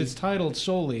this, because it's titled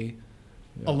solely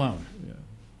Alone. Yeah.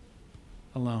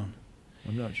 Alone.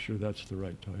 I'm not sure that's the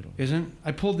right title. Isn't?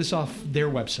 I pulled this off their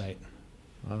website.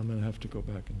 I'm going to have to go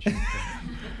back and check that.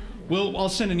 Well, I'll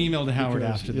send an email to Howard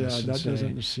after this. Yeah, that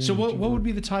doesn't seem. So what would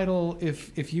be the title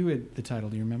if you had the title?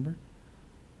 Do you remember?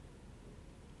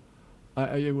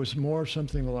 It was more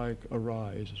something like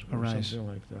Arise or Arise. something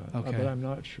like that. Okay. But I'm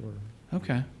not sure.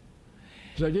 Okay.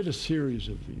 Because I did a series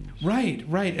of these. Right.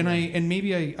 And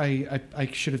maybe I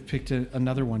should have picked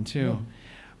another one too. Yeah.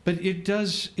 But it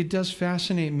does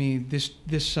fascinate me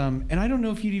this and I don't know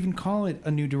if you'd even call it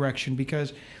a new direction,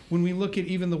 because when we look at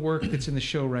even the work that's in the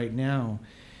show right now,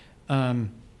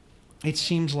 it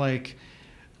seems like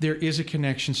there is a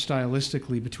connection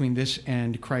stylistically between this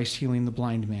and Christ healing the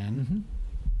blind man,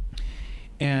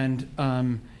 and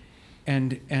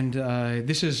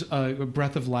this is a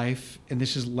breath of life, and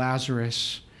this is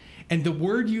Lazarus, and the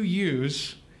word you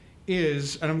use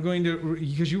is, and I'm going to,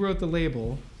 because you wrote the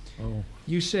label. Oh.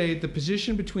 You say the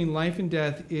position between life and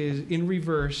death is in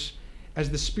reverse as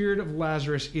the spirit of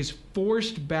Lazarus is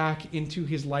forced back into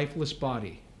his lifeless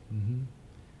body,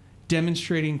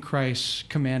 demonstrating Christ's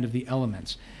command of the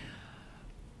elements.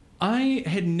 I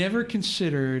had never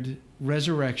considered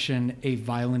resurrection a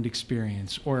violent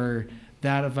experience, or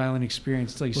that a violent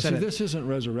experience until you said it. This isn't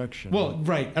resurrection. Well,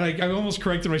 right. And I almost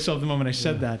corrected myself the moment I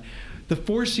said that. The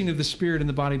forcing of the spirit and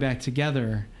the body back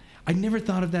together, I never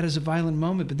thought of that as a violent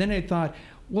moment, but then I thought,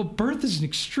 well, birth is an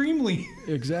extremely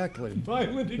exactly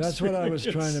violent experience. That's what I was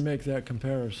trying to make that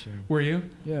comparison. Were you?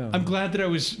 Yeah. I'm glad that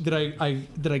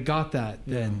I got that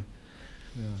then.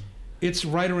 Yeah. It's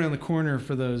right around the corner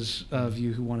for those of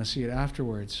you who want to see it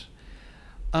afterwards.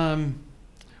 One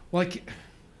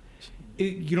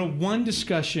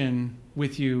discussion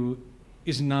with you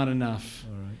is not enough.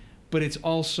 All right. But it's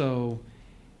also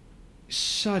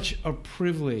such a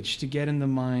privilege to get in the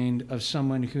mind of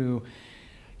someone who,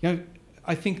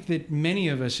 I think that many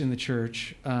of us in the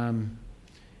church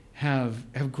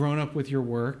have grown up with your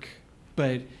work,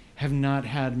 but have not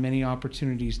had many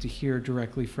opportunities to hear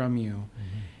directly from you,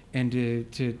 and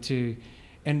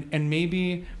and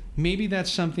maybe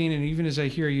that's something. And even as I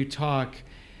hear you talk,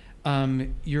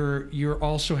 you're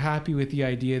also happy with the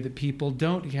idea that people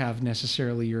don't have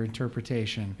necessarily your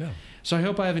interpretation. Yeah. So I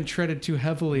hope I haven't treaded too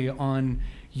heavily on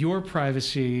your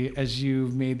privacy as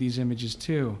you've made these images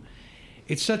too.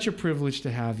 It's such a privilege to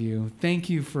have you. Thank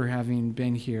you for having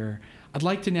been here. I'd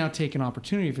like to now take an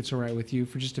opportunity, if it's all right with you,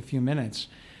 for just a few minutes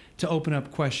to open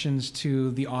up questions to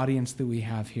the audience that we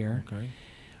have here. Okay.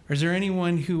 Is there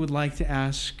anyone who would like to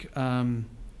ask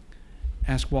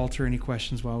Walter any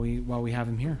questions while we have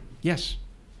him here? Yes.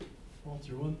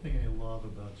 Walter, one thing I love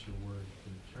about your work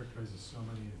that characterizes so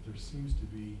many, there seems to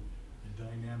be a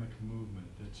dynamic movement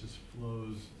that just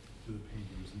flows through the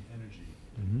painting. There's an energy.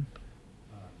 Mm-hmm.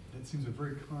 That seems a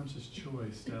very conscious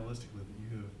choice stylistically that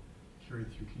you have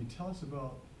carried through. Can you tell us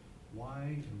about why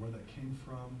and where that came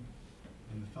from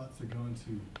and the thoughts that go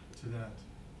into that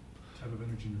type of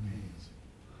energy in your paintings?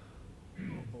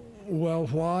 Well,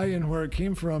 why and where it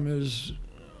came from is,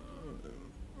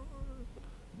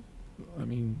 I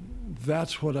mean,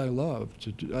 that's what I love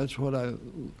to do. That's what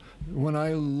when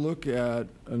I look at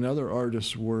another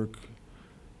artist's work,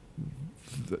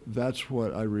 that's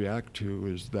what I react to,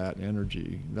 is that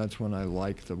energy. That's when I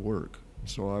like the work.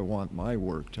 So I want my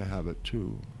work to have it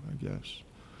too, I guess.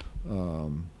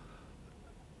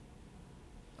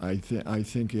 I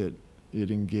think it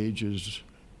engages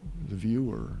the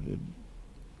viewer.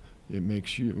 It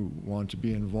makes you want to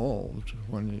be involved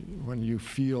when you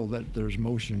feel that there's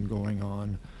motion going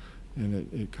on, and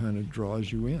it kind of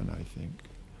draws you in, I think.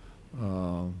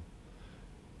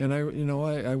 And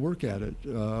I work at it.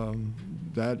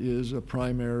 That is a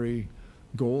primary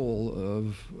goal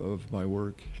of my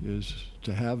work, is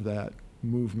to have that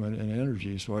movement and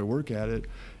energy. So I work at it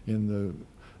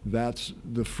that's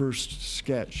the first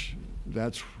sketch.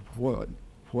 That's what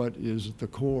is the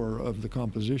core of the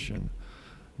composition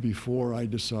before I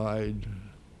decide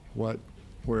where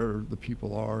the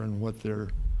people are and what they're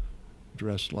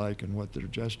dressed like and what their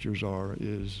gestures are,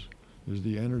 is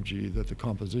the energy that the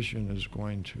composition is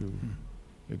going to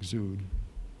exude.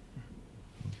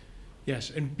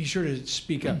 Yes, and be sure to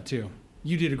speak up too.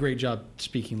 You did a great job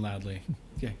speaking loudly.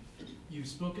 Okay. You've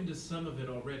spoken to some of it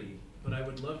already, but I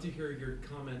would love to hear your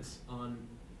comments on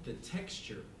the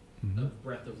texture of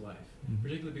Breath of Life,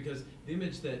 particularly because the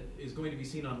image that is going to be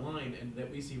seen online and that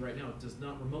we see right now does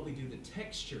not remotely do the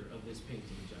texture of this painting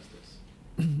justice.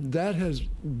 That has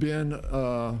been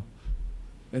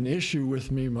an issue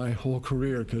with me my whole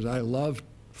career, because I love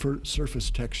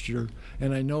surface texture,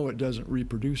 and I know it doesn't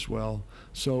reproduce well,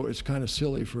 so it's kind of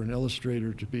silly for an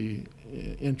illustrator to be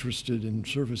interested in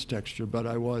surface texture, but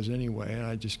I was anyway, and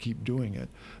I just keep doing it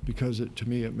because to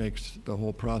me it makes the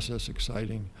whole process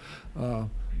exciting.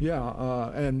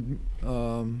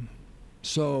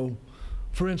 So,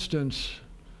 for instance,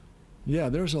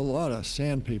 there's a lot of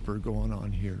sandpaper going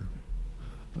on here.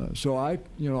 So I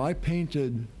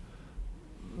painted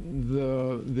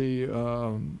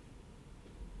the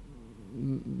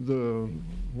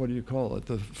what do you call it?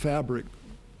 The fabric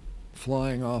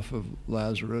flying off of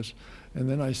Lazarus, and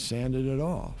then I sanded it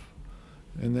off.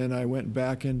 And then I went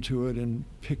back into it and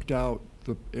picked out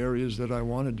the areas that I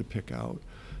wanted to pick out.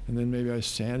 And then maybe I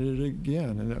sanded it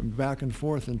again, and then back and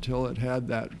forth until it had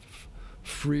that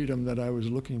freedom that I was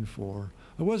looking for.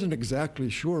 I wasn't exactly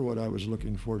sure what I was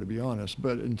looking for, to be honest,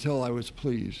 but until I was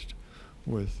pleased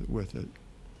with it.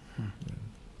 Yeah.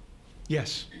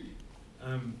 Yes.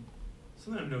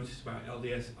 Something I've noticed about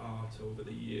LDS art over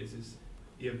the years is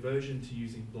the aversion to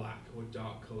using black or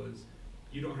dark colours.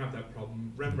 You don't have that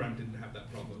problem. Rembrandt didn't have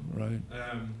that problem. Right.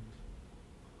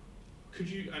 Could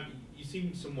you? You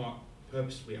seem somewhat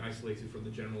purposefully isolated from the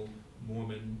general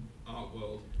Mormon art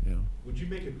world. Yeah. Would you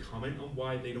make a comment on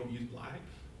why they don't use black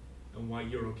and why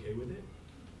you're okay with it?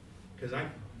 Because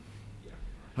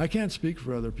I can't speak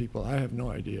for other people. I have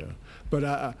no idea. But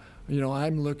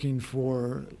I'm looking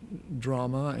for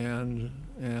drama, and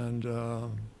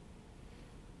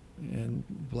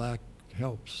black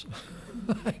helps.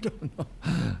 I don't know.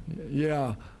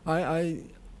 Yeah,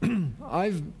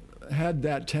 I've had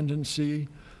that tendency,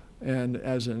 and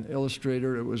as an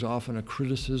illustrator, it was often a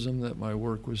criticism that my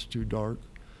work was too dark,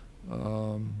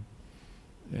 and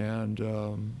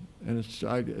it's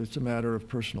a matter of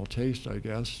personal taste, I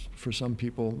guess. For some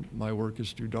people, my work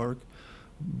is too dark,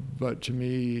 but to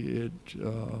me, it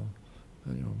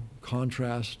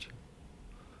contrast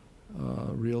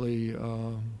really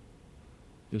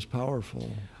is powerful,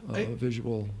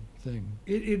 visual thing.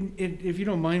 If you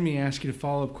don't mind me asking a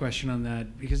follow-up question on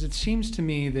that, because it seems to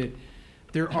me that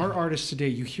there are artists today,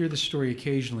 you hear the story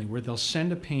occasionally, where they'll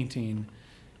send a painting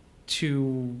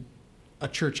to a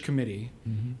church committee,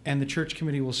 and the church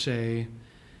committee will say,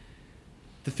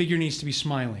 the figure needs to be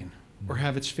smiling or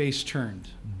have its face turned.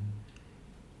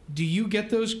 Do you get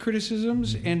those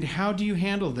criticisms, and how do you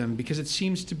handle them? Because it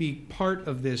seems to be part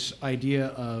of this idea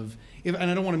of, and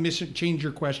I don't want to change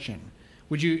your question.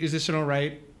 Is this an all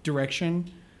right direction?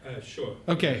 Sure.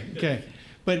 Okay.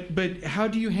 But how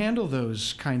do you handle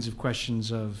those kinds of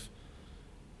questions of?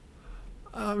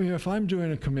 I mean, if I'm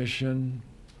doing a commission,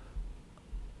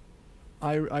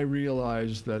 I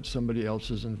realize that somebody else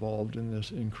is involved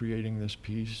in creating this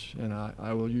piece, and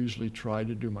I will usually try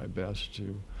to do my best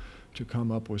to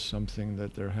come up with something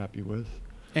that they're happy with.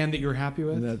 And that you're happy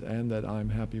with? And that I'm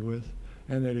happy with.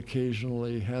 and it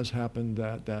occasionally has happened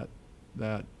that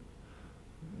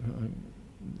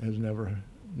has never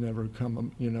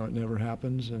come, it never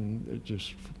happens, and it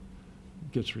just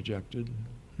gets rejected.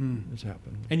 It's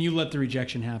happened. And you let the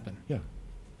rejection happen? Yeah.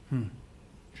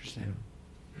 Interesting.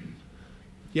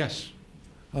 Yes.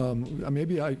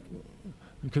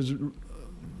 Because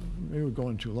maybe we're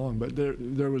going too long, but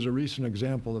there was a recent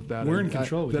example of that. We're in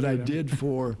control. That I did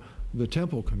for the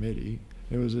temple committee.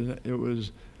 It was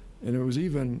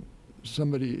even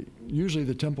somebody. Usually,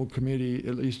 the temple committee,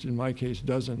 at least in my case,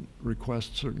 doesn't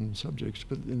request certain subjects.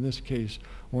 But in this case,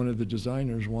 one of the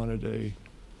designers wanted a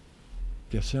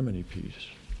Gethsemane piece,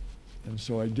 and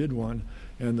so I did one,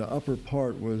 and the upper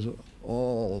part was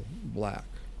all black,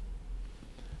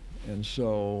 and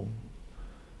so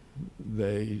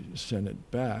they sent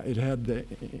it back. It had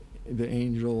the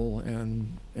angel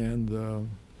and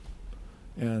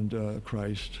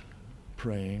Christ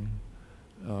praying,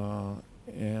 and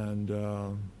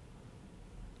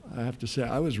I have to say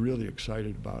I was really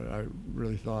excited about it. I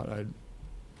really thought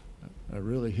I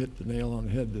really hit the nail on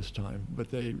the head this time.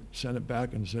 But they sent it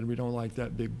back and said, we don't like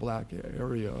that big black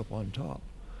area up on top.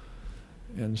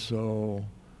 And so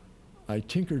I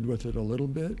tinkered with it a little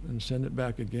bit and sent it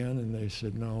back again, and they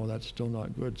said, no, that's still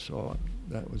not good. So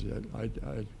that was it.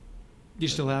 You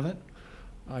still have it?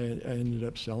 I ended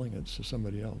up selling it to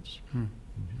somebody else.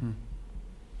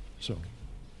 So.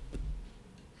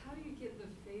 How do you get the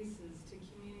faces to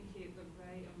communicate the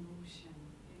right emotion?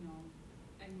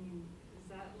 I mean, is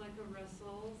that like a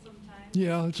wrestle sometimes?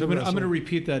 Yeah, it's So a I'm wrestle. going to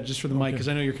repeat that just for the mic, Okay. because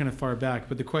I know you're kind of far back.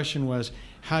 But the question was,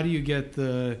 how do you get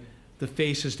the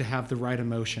faces to have the right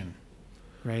emotion,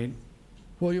 right?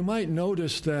 Well, you might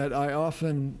notice that I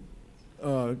often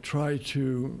try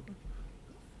to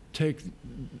take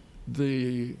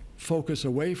the focus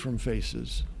away from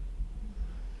faces.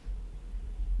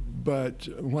 But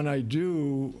when I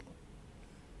do,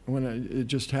 it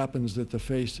just happens that the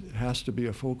face has to be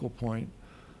a focal point,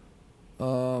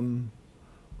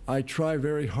 I try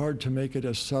very hard to make it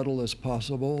as subtle as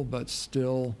possible, but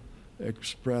still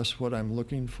express what I'm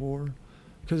looking for.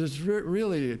 Because it's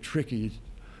really tricky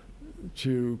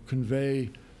to convey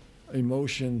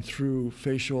emotion through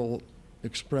facial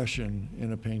expression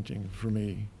in a painting for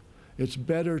me. It's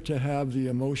better to have the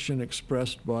emotion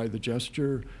expressed by the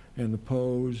gesture and the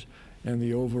pose and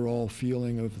the overall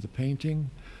feeling of the painting.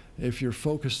 If you're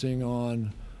focusing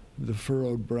on the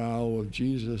furrowed brow of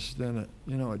Jesus, then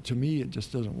to me it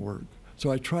just doesn't work.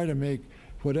 So I try to make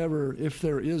whatever, if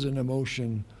there is an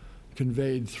emotion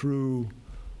conveyed through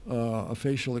a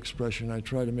facial expression, I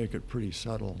try to make it pretty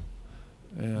subtle.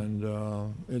 And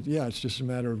it's just a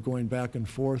matter of going back and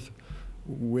forth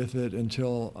with it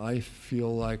until I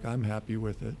feel like I'm happy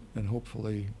with it, and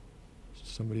hopefully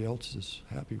somebody else is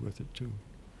happy with it too.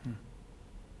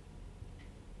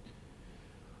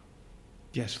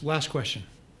 Yes, last question.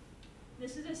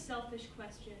 This is a selfish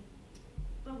question,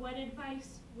 but what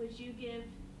advice would you give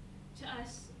to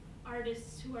us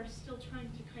artists who are still trying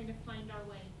to kind of find our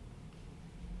way?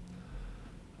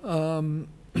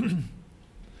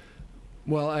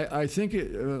 Well, I think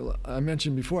I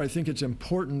mentioned before, I think it's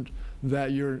important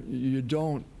that you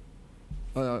don't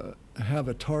have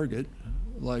a target,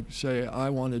 like say, I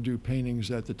want to do paintings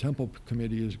that the Temple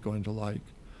Committee is going to like.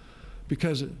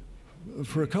 Because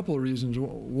for a couple of reasons.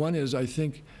 One is I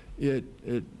think it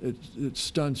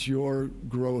stunts your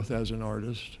growth as an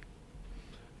artist.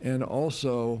 And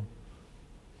also,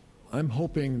 I'm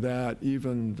hoping that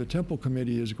even the Temple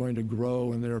Committee is going to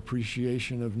grow in their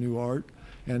appreciation of new art.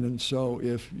 And so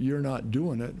if you're not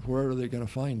doing it, where are they going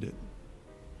to find it?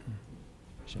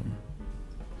 So.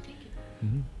 Thank you.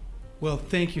 Mm-hmm. Well,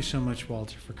 thank you so much,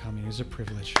 Walter, for coming. It was a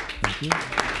privilege. Thank you.